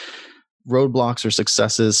any roadblocks or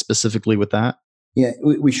successes specifically with that? Yeah,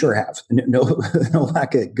 we sure have. No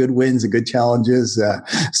lack of good wins and good challenges.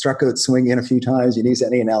 Struck out swinging a few times. You can use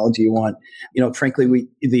any analogy you want. Frankly,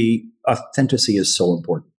 the authenticity is so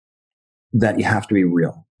important. that you have to be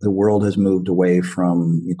real. The world has moved away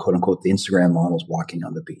from, quote unquote, the Instagram models walking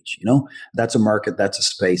on the beach. That's a market, that's a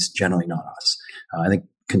space, generally not us. I think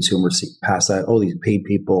consumers see past that. Oh, these paid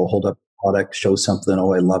people hold up product, show something.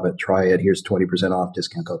 Oh, I love it. Try it. Here's 20% off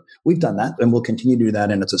discount code. We've done that and we'll continue to do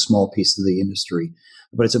that. And it's a small piece of the industry,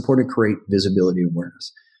 but it's important to create visibility and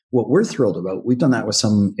awareness. What we're thrilled about, we've done that with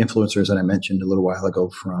some influencers that I mentioned a little while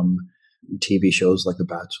ago from TV shows like The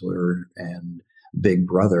Bachelor and Big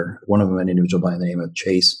Brother. One of them, an individual by the name of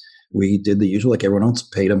Chase. We did the usual, like everyone else,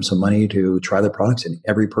 paid them some money to try the products. And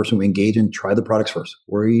every person we engage in, try the products first.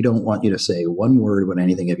 We don't want you to say one word about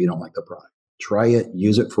anything if you don't like the product. Try it,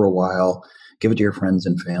 use it for a while, give it to your friends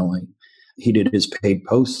and family. He did his paid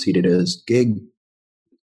posts. He did his gig.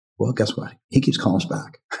 Well, guess what? He keeps calling us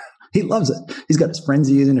back. He loves it. He's got his friends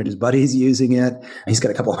using it, his buddies using it. He's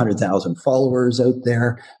got a couple 100,000 followers out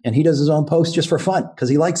there, and he does his own posts just for fun because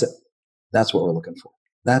he likes it. That's what we're looking for.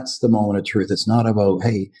 That's the moment of truth. It's not about,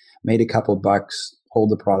 hey, made a couple bucks,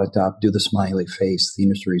 hold the product up, do the smiley face, the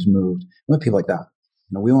industry's moved. We want people like that.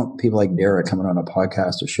 We want people like Dara coming on a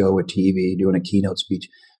podcast, a show, a TV, doing a keynote speech,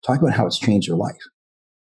 talk about how it's changed her life.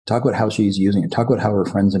 Talk about how she's using it. Talk about how her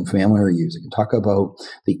friends and family are using it. Talk about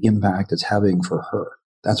the impact it's having for her.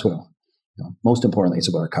 That's what I want. Most importantly, it's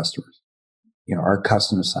about our customers. Our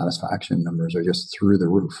customer satisfaction numbers are just through the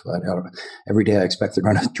roof. Every day I expect they're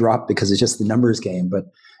going to drop because it's just the numbers game, but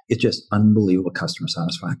it's just unbelievable customer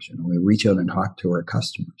satisfaction. We reach out and talk to our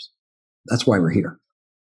customers. That's why we're here.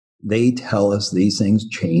 They tell us these things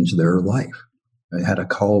change their life. I had a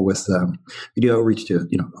call with video outreach to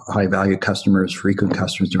high value customers, frequent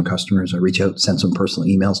customers, different customers. I reach out, send some personal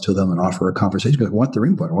emails to them, and offer a conversation. I want their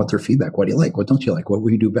input. I want their feedback. What do you like? What don't you like? What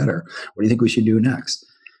will you do better? What do you think we should do next?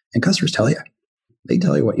 And customers tell you. They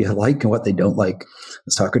tell you what you like and what they don't like. I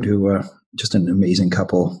was talking to just an amazing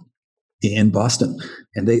couple in Boston,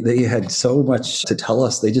 and they had so much to tell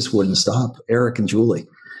us. They just wouldn't stop. Eric and Julie.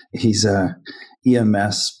 He's a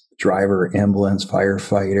EMS driver, ambulance,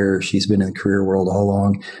 firefighter. She's been in the career world all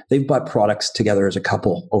along. They've bought products together as a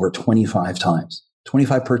couple over 25 times,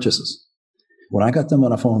 25 purchases. When I got them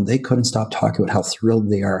on a phone, they couldn't stop talking about how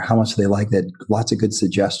thrilled they are, how much they like that, lots of good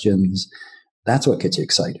suggestions. That's what gets you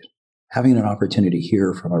excited. Having an opportunity to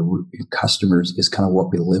hear from our customers is kind of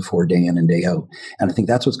what we live for day in and day out. And I think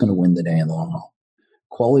that's what's going to win the day in the long haul.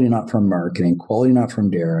 Quality not from marketing, quality not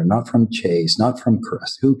from Dara, not from Chase, not from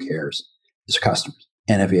Chris. Who cares? It's customers.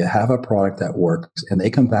 And if you have a product that works and they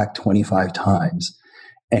come back 25 times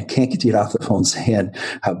and can't get you off the phone saying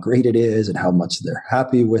how great it is and how much they're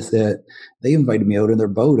happy with it, they invited me out in their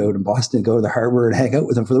boat out in Boston to go to the harbor and hang out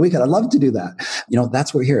with them for the weekend. I'd love to do that.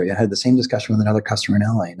 That's what we're here. I had the same discussion with another customer in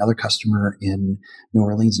LA, another customer in New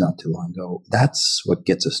Orleans not too long ago. That's what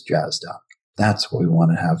gets us jazzed up. That's what we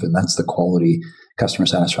want to have. And that's the quality customer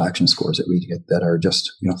satisfaction scores that we get that are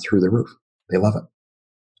just, through the roof. They love it.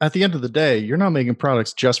 At the end of the day, you're not making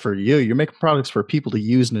products just for you. You're making products for people to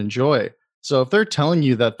use and enjoy. So if they're telling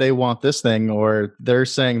you that they want this thing, or they're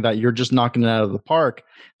saying that you're just knocking it out of the park,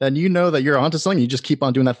 then you know that you're onto something. You just keep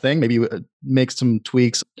on doing that thing. Maybe make some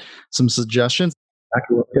tweaks, some suggestions.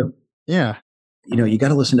 Exactly what we do. Yeah. You got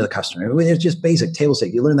to listen to the customer. I mean, it's just basic table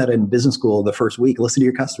stake. You learn that in business school the first week. Listen to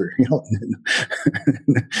your customer.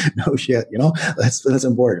 No shit. That's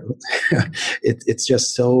important. It's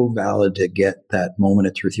just so valid to get that moment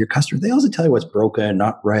of truth. Your customer, they also tell you what's broken,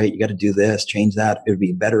 not right. You got to do this, change that. It would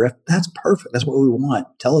be better if that's perfect. That's what we want.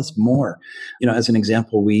 Tell us more. As an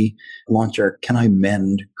example, we launched our Can I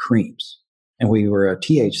Mend creams. And we were a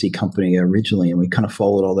THC company originally, and we kind of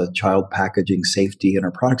followed all the child packaging safety, and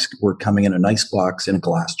our products were coming in a nice box in a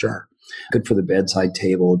glass jar. Good for the bedside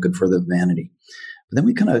table, good for the vanity. But then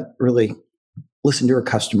we kind of really listened to our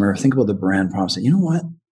customer, think about the brand promise, and you know what?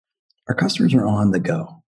 Our customers are on the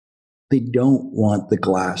go. They don't want the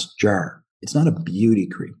glass jar. It's not a beauty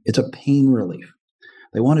cream. It's a pain relief.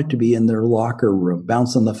 They want it to be in their locker room,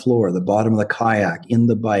 bounce on the floor, the bottom of the kayak, in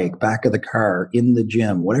the bike, back of the car, in the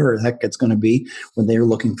gym, whatever the heck it's going to be when they're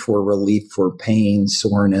looking for relief for pain,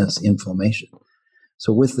 soreness, inflammation.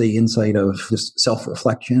 So with the insight of this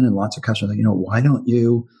self-reflection and lots of customers, why don't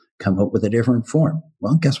you come up with a different form?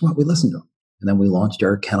 Well, guess what? We listened to them. And then we launched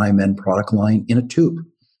our Can I Mend product line in a tube.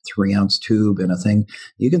 3-ounce tube and a thing.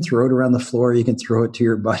 You can throw it around the floor. You can throw it to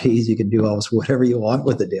your buddies. You can do almost whatever you want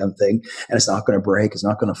with the damn thing. And it's not going to break. It's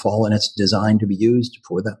not going to fall. And it's designed to be used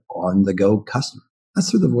for the on-the-go customer. That's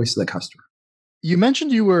through the voice of the customer. You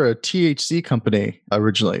mentioned you were a THC company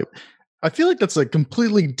originally. I feel like that's a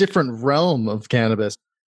completely different realm of cannabis.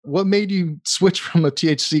 What made you switch from a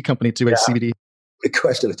THC company to a CBD? Good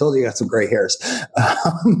question. I told you got some gray hairs.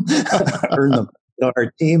 Earned them.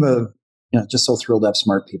 Our team of just so thrilled to have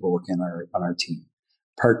smart people working on our team,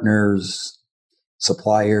 partners,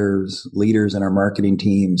 suppliers, leaders in our marketing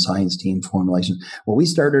team, science team, formulation. When we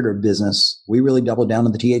started our business, we really doubled down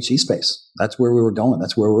in the THC space. That's where we were going.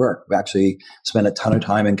 That's where we were. We actually spent a ton of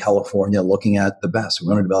time in California looking at the best. We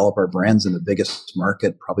want to develop our brands in the biggest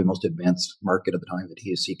market, probably most advanced market at the time, the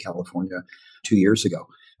THC California, 2 years ago.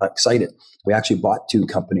 Excited. We actually bought 2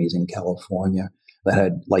 companies in California that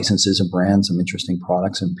had licenses and brands, some interesting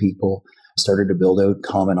products and people, started to build out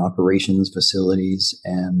common operations facilities,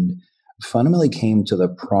 and fundamentally came to the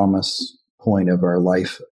promise point of our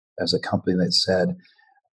life as a company that said,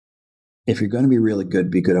 if you're going to be really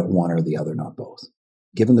good, be good at one or the other, not both.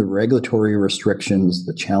 Given the regulatory restrictions,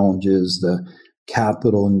 the challenges, the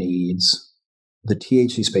capital needs, the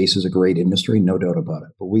THC space is a great industry, no doubt about it.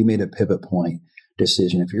 But we made a pivot point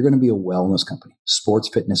decision. If you're going to be a wellness company, sports,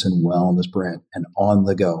 fitness, and wellness brand, and on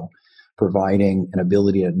the go, providing an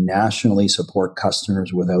ability to nationally support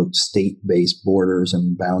customers without state-based borders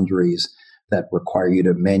and boundaries that require you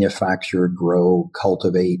to manufacture, grow,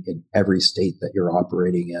 cultivate in every state that you're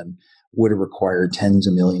operating in, would have required tens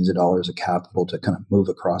of millions of dollars of capital to kind of move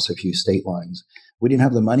across a few state lines. We didn't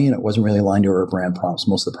have the money, and it wasn't really aligned to our brand promise.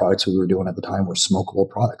 Most of the products we were doing at the time were smokable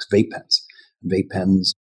products, vape pens. Vape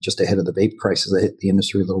pens, just ahead of the vape crisis that hit the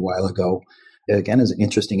industry a little while ago. Again, is an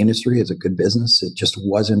interesting industry, it's a good business. It just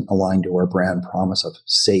wasn't aligned to our brand promise of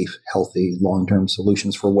safe, healthy, long-term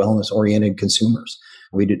solutions for wellness-oriented consumers.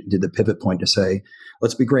 We did the pivot point to say,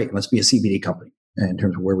 let's be great. Let's be a CBD company in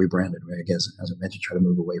terms of where we branded. I guess, as I mentioned, try to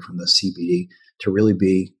move away from the CBD to really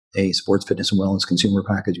be a sports, fitness, and wellness consumer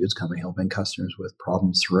packaged goods company helping customers with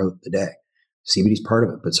problems throughout the day. CBD is part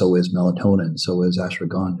of it, but so is melatonin, so is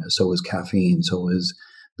ashwagandha, so is caffeine, so is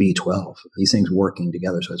B12, these things working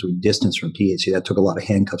together. So as we distance from THC, that took a lot of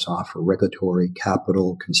handcuffs off for regulatory,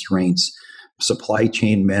 capital constraints, supply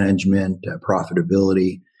chain management,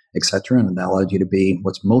 profitability, et cetera. And that allowed you to be,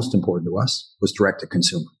 what's most important to us was direct to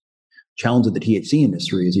consumer. Challenge of the THC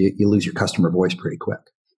industry is you lose your customer voice pretty quick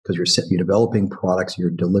because you're developing products, you're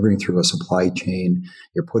delivering through a supply chain,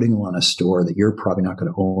 you're putting them on a store that you're probably not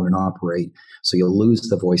going to own and operate. So you'll lose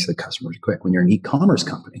the voice of the customers quick. When you're an e-commerce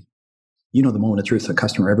company, you know the moment of truth of the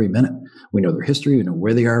customer every minute. We know their history, we know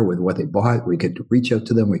where they are, with what they bought. We could reach out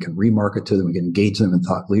to them, we can remarket to them, we can engage them in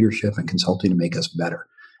thought leadership and consulting to make us better.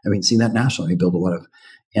 I mean, seeing that nationally, we built a lot of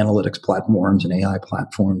analytics platforms and AI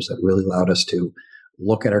platforms that really allowed us to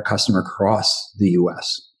look at our customer across the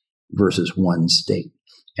US versus one state.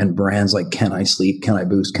 And brands like Can I Sleep, Can I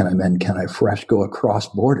Boost, Can I Mend, Can I Fresh go across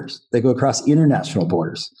borders. They go across international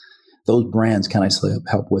borders. Those brands, Can I Sleep,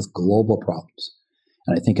 help with global problems.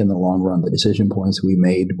 And I think in the long run, the decision points we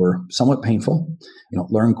made were somewhat painful.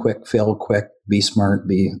 Learn quick, fail quick, be smart,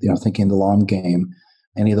 be, thinking the long game.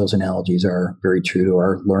 Any of those analogies are very true to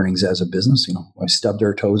our learnings as a business. I stubbed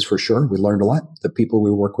our toes for sure. We learned a lot. The people we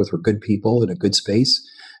work with were good people in a good space.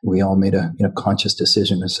 We all made a conscious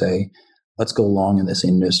decision to say, let's go long in this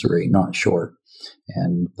industry, not short.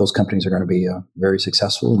 And those companies are going to be very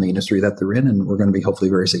successful in the industry that they're in. And we're going to be hopefully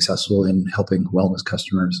very successful in helping wellness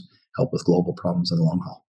customers help with global problems in the long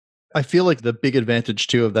haul. I feel like the big advantage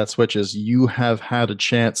too of that switch is you have had a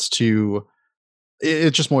chance to,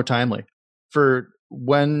 it's just more timely. For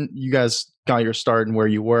when you guys got your start and where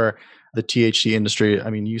you were, the THC industry, I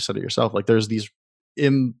mean, you said it yourself, like there's these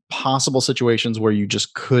impossible situations where you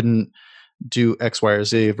just couldn't do X, Y, or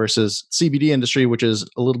Z versus CBD industry, which is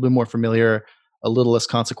a little bit more familiar, a little less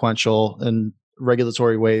consequential in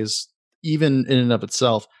regulatory ways, even in and of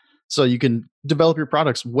itself. So you can develop your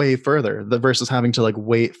products way further versus having to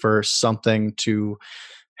wait for something to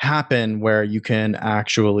happen where you can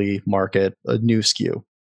actually market a new SKU.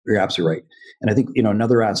 You're absolutely right. And I think,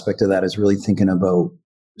 another aspect of that is really thinking about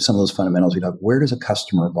some of those fundamentals. Where does a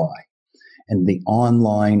customer buy? And the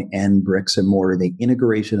online and bricks and mortar, the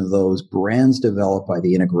integration of those brands developed by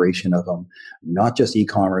the integration of them, not just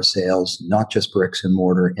e-commerce sales, not just bricks and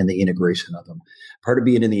mortar, and the integration of them. Part of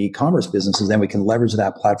being in the e-commerce business is then we can leverage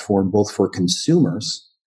that platform both for consumers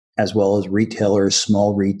as well as retailers,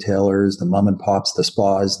 small retailers, the mom and pops, the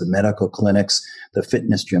spas, the medical clinics, the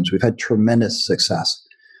fitness gyms. We've had tremendous success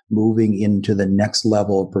moving into the next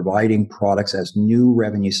level of providing products as new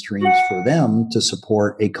revenue streams for them to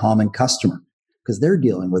support a common customer because they're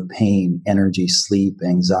dealing with pain, energy, sleep,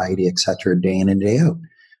 anxiety, et cetera, day in and day out.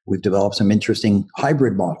 We've developed some interesting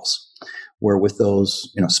hybrid models where with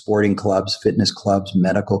those, sporting clubs, fitness clubs,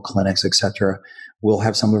 medical clinics, et cetera, we'll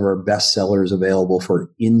have some of our best sellers available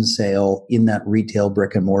for in sale in that retail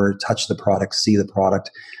brick and mortar, touch the product, see the product,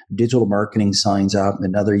 digital marketing signs up,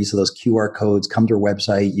 another use of those QR codes, come to our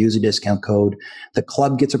website, use a discount code. The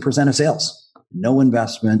club gets a % of sales, no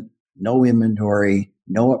investment, no inventory,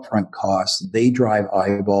 no upfront costs. They drive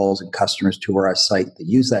eyeballs and customers to our site. They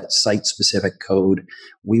use that site-specific code.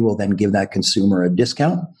 We will then give that consumer a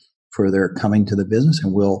discount for their coming to the business,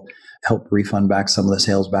 and we'll help refund back some of the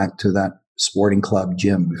sales back to that sporting club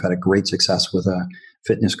gym. We've had a great success with a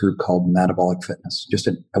fitness group called Metabolic Fitness, just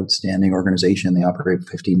an outstanding organization. They operate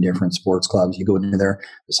 15 different sports clubs. You go into there,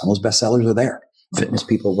 some of those best sellers are there. Fitness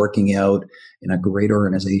people working out in a great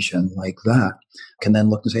organization like that can then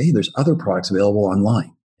look and say, hey, there's other products available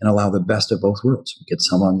online, and allow the best of both worlds. We get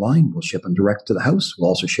some online, we'll ship them direct to the house. We'll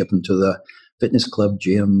also ship them to the fitness club,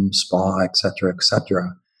 gym, spa, et cetera,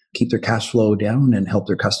 keep their cash flow down and help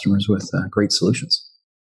their customers with great solutions.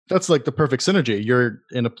 That's like the perfect synergy. You're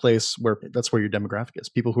in a place where that's where your demographic is.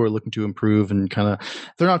 People who are looking to improve and kind of,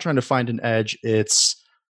 they're not trying to find an edge. It's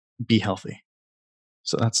be healthy.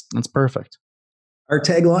 So that's perfect. Our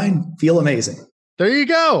tagline, feel amazing. There you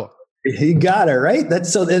go. You got it, right?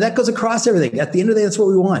 That goes across everything. At the end of the day, that's what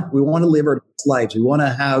we want. We want to live our lives. We want to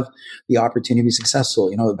have the opportunity to be successful.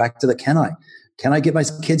 Back to the can I get my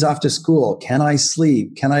kids off to school? Can I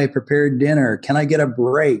sleep? Can I prepare dinner? Can I get a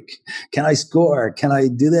break? Can I score? Can I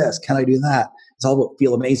do this? Can I do that? It's all about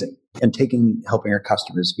feel amazing and helping our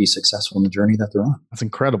customers be successful in the journey that they're on. That's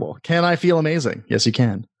incredible. Can I feel amazing? Yes, you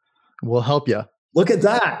can. We'll help you. Look at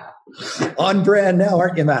that. On brand now,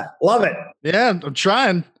 aren't you, Matt? Love it. Yeah, I'm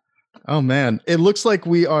trying. Oh, man. It looks like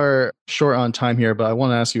we are short on time here, but I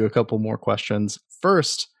want to ask you a couple more questions.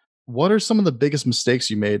 First, what are some of the biggest mistakes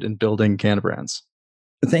you made in building Canna Brands?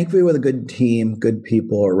 Thankfully, with a good team, good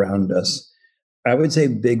people around us, I would say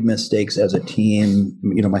big mistakes as a team,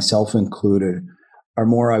 myself included, are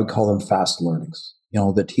more, I would call them fast learnings.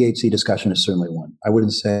 The THC discussion is certainly one. I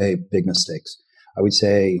wouldn't say big mistakes. I would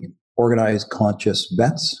say organize conscious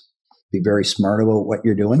bets, be very smart about what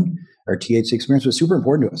you're doing. Our THC experience was super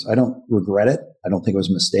important to us. I don't regret it. I don't think it was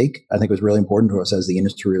a mistake. I think it was really important to us as the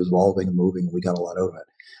industry was evolving and moving. We got a lot out of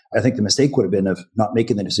it. I think the mistake would have been of not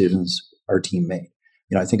making the decisions our team made.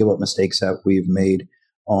 I think about mistakes that we've made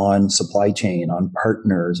on supply chain, on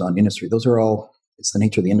partners, on industry. Those are all, it's the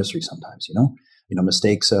nature of the industry sometimes,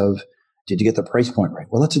 mistakes of, did you get the price point right?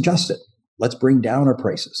 Well, let's adjust it. Let's bring down our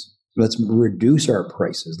prices. Let's reduce our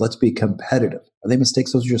prices. Let's be competitive. Are they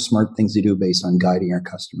mistakes? Those are just smart things to do based on guiding our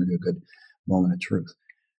customer to a good moment of truth.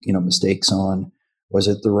 Mistakes on, was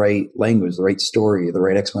it the right language, the right story, the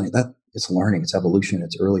right explanation? That it's learning, it's evolution,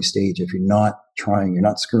 it's early stage. If you're not trying, you're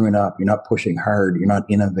not screwing up, you're not pushing hard, you're not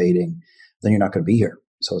innovating, then you're not going to be here.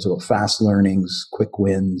 So it's about fast learnings, quick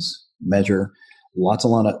wins, measure, a lot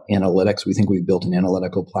of analytics. We think we've built an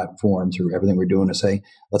analytical platform through everything we're doing to say,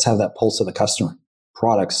 let's have that pulse of the customer.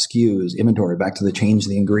 Products, SKUs, inventory, back to the change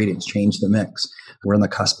the ingredients, change the mix. We're on the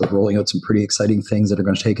cusp of rolling out some pretty exciting things that are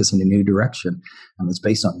going to take us in a new direction. And it's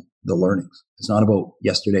based on the learnings. It's not about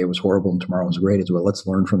yesterday was horrible and tomorrow was great. It's about let's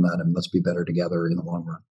learn from that and let's be better together in the long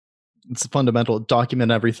run. It's fundamental.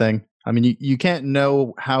 Document everything. I mean, you can't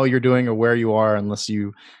know how you're doing or where you are unless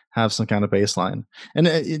you have some kind of baseline.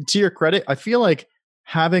 And to your credit, I feel like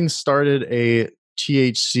having started a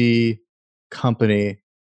THC company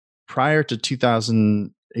prior to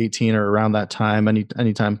 2018 or around that time,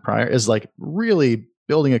 any time prior, is like really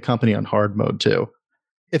building a company on hard mode too.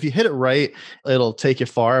 If you hit it right, it'll take you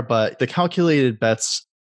far. But the calculated bets,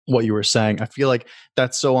 what you were saying, I feel like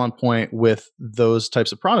that's so on point with those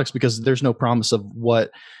types of products because there's no promise of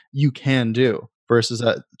what you can do versus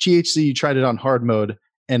that THC, you tried it on hard mode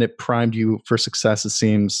and it primed you for success, it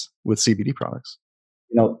seems, with CBD products.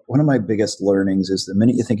 One of my biggest learnings is the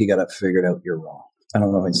minute you think you got it figured out, you're wrong. I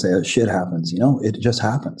don't know if I'd say that shit happens, it just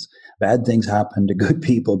happens. Bad things happen to good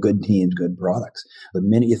people, good teams, good products. The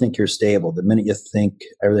minute you think you're stable, the minute you think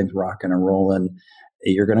everything's rocking and rolling,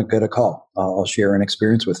 you're going to get a call. I'll share an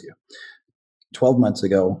experience with you. 12 months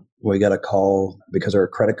ago, we got a call because our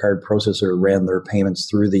credit card processor ran their payments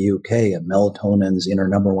through the UK and Melatonin's in our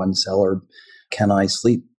number one seller, Can I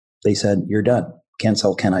Sleep? They said, you're done. Can't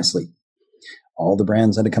sell Can I Sleep. All the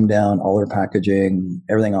brands had to come down, all their packaging,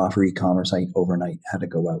 everything off our e-commerce site overnight had to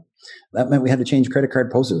go out. That meant we had to change credit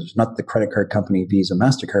card processors, not the credit card company Visa,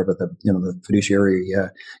 MasterCard, but the fiduciary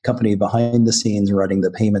company behind the scenes running the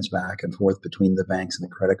payments back and forth between the banks and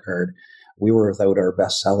the credit card. We were without our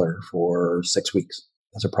best seller for 6 weeks.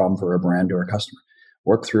 That's a problem for our brand or our customer.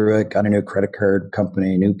 Work through it, got a new credit card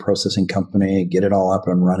company, new processing company, get it all up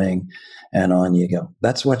and running, and on you go.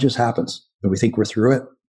 That's what just happens. We think we're through it.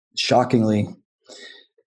 Shockingly,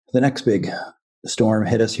 the next big storm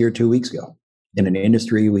hit us here 2 weeks ago. In an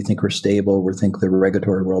industry, we think we're stable. We think the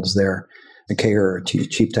regulatory world is there. Okay, our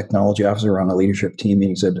chief technology officer on a leadership team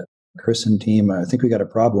meeting said, Chris and team, I think we got a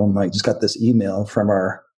problem. I just got this email from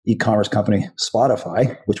our e-commerce company,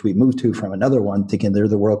 Spotify, which we moved to from another one, thinking they're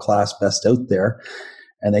the world-class best out there.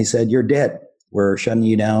 And they said, you're dead. We're shutting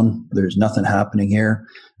you down. There's nothing happening here.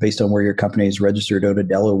 Based on where your company is registered out of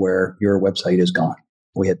Delaware, your website is gone.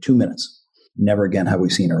 We had 2 minutes. Never again have we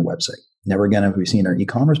seen our website. Never again have we seen our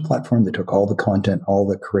e-commerce platform. They took all the content, all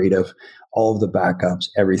the creative, all of the backups,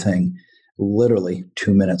 everything. Literally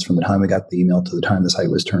 2 minutes from the time we got the email to the time the site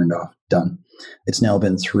was turned off. Done. It's now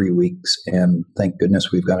been 3 weeks, and thank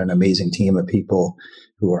goodness we've got an amazing team of people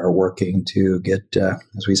who are working to get,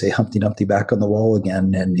 as we say, Humpty Dumpty back on the wall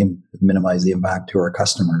again and minimize the impact to our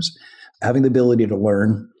customers. Having the ability to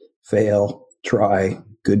learn, fail, try,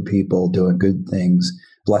 good people doing good things,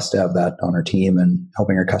 blessed to have that on our team, and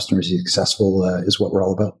helping our customers be successful is what we're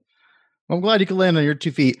all about. I'm glad you could land on your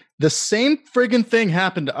 2 feet. The same friggin' thing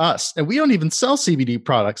happened to us, and we don't even sell CBD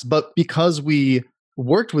products, but because we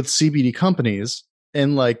worked with CBD companies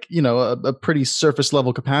in like, a pretty surface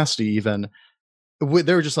level capacity even,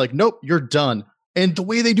 they were just like, nope, you're done. And the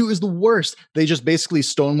way they do is the worst. They just basically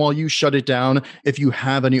stonewall you, shut it down. If you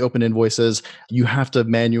have any open invoices, you have to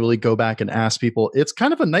manually go back and ask people. It's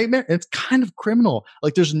kind of a nightmare. It's kind of criminal.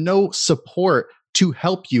 Like there's no support to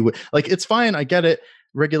help you. Like it's fine. I get it.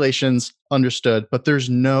 Regulations understood, but there's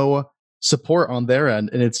no support on their end,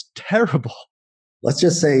 and it's terrible. Let's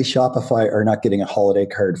just say Shopify are not getting a holiday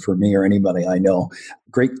card for me or anybody I know.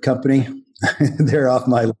 Great company. They're off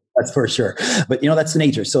my list, that's for sure. But that's the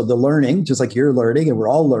nature. So the learning, just like you're learning and we're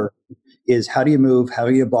all learning, is how do you move? How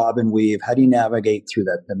do you bob and weave? How do you navigate through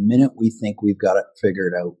that? The minute we think we've got it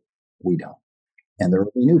figured out, we don't. And there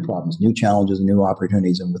will be new problems, new challenges, new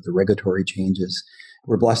opportunities. And with the regulatory changes,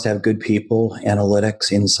 we're blessed to have good people,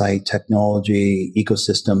 analytics, insight, technology,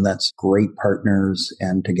 ecosystem that's great partners.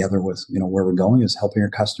 And together with, where we're going is helping our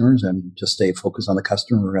customers and just stay focused on the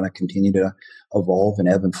customer. We're going to continue to evolve and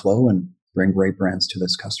ebb and flow and bring great brands to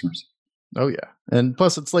those customers. Oh, yeah. And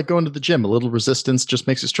plus, it's like going to the gym. A little resistance just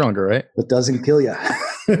makes you stronger, right? It doesn't kill you.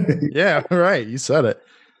 Yeah, right. You said it.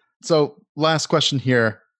 So last question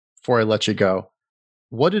here before I let you go.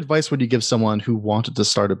 What advice would you give someone who wanted to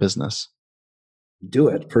start a business? Do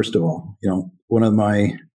it, first of all. One of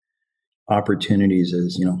my opportunities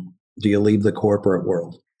is, do you leave the corporate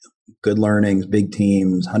world? Good learnings, big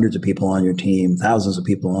teams, hundreds of people on your team, thousands of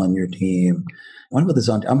people on your team. What about this?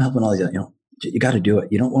 I'm helping all these, you got to do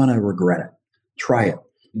it. You don't want to regret it. Try it.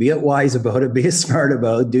 Be wise about it. Be smart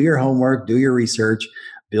about it. Do your homework. Do your research.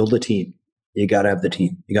 Build a team. You got to have the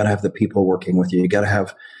team. You got to have the people working with you. You got to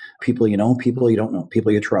have people you know, people you don't know,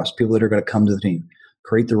 people you trust, people that are going to come to the team.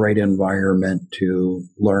 Create the right environment to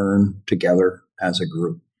learn together as a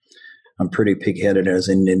group. I'm pretty pig-headed as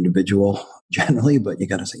an individual generally, but you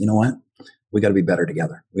got to say, you know what? We got to be better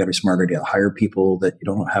together. We got to be smarter together. Hire people that you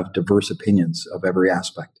don't have diverse opinions of every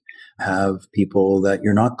aspect. Have people that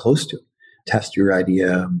you're not close to. Test your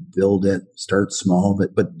idea, build it, start small,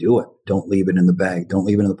 but do it. Don't leave it in the bag. Don't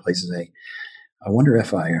leave it in the places. I wonder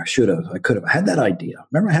if I should have, I could have had that idea.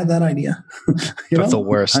 Remember I had that idea? That's the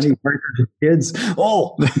worst. Honey, kids.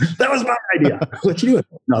 Oh, that was my idea. What you doing?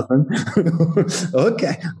 Nothing.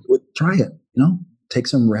 Okay. Well, try it. Take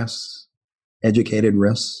some risks, educated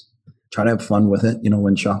risks. Try to have fun with it.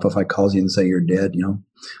 When Shopify calls you and say you're dead,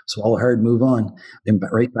 swallow hard, move on, and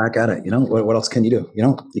right back at it. What else can you do?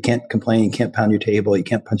 You can't complain. You can't pound your table. You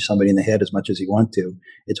can't punch somebody in the head as much as you want to.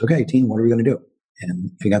 It's okay, team. What are we going to do?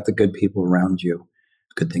 And if you got the good people around you,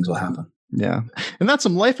 good things will happen. Yeah. And that's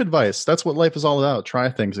some life advice. That's what life is all about.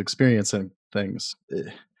 Try things, experiencing things.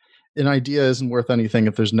 An idea isn't worth anything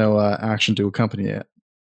if there's no action to accompany it.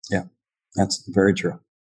 Yeah, that's very true.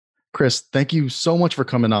 Chris, thank you so much for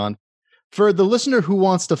coming on. For the listener who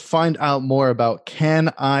wants to find out more about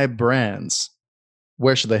Can I Brands,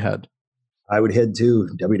 where should they head? I would head to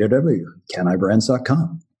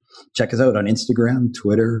www.canibrands.com. Check us out on Instagram,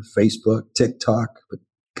 Twitter, Facebook, TikTok. But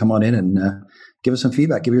come on in and give us some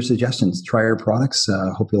feedback. Give your suggestions. Try our products.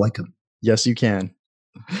 Hope you like them. Yes, you can.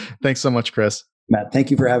 Thanks so much, Chris. Matt,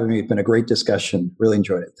 thank you for having me. It's been a great discussion. Really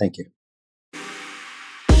enjoyed it. Thank you.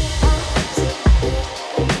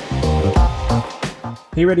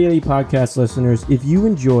 Hey, Ready Eddie podcast listeners, if you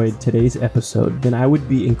enjoyed today's episode, then I would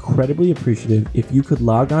be incredibly appreciative if you could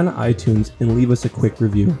log on to iTunes and leave us a quick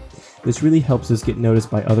review. This really helps us get noticed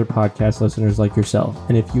by other podcast listeners like yourself.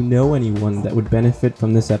 And if you know anyone that would benefit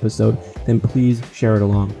from this episode, then please share it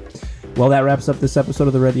along. Well, that wraps up this episode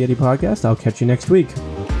of the Ready Eddie podcast. I'll catch you next week.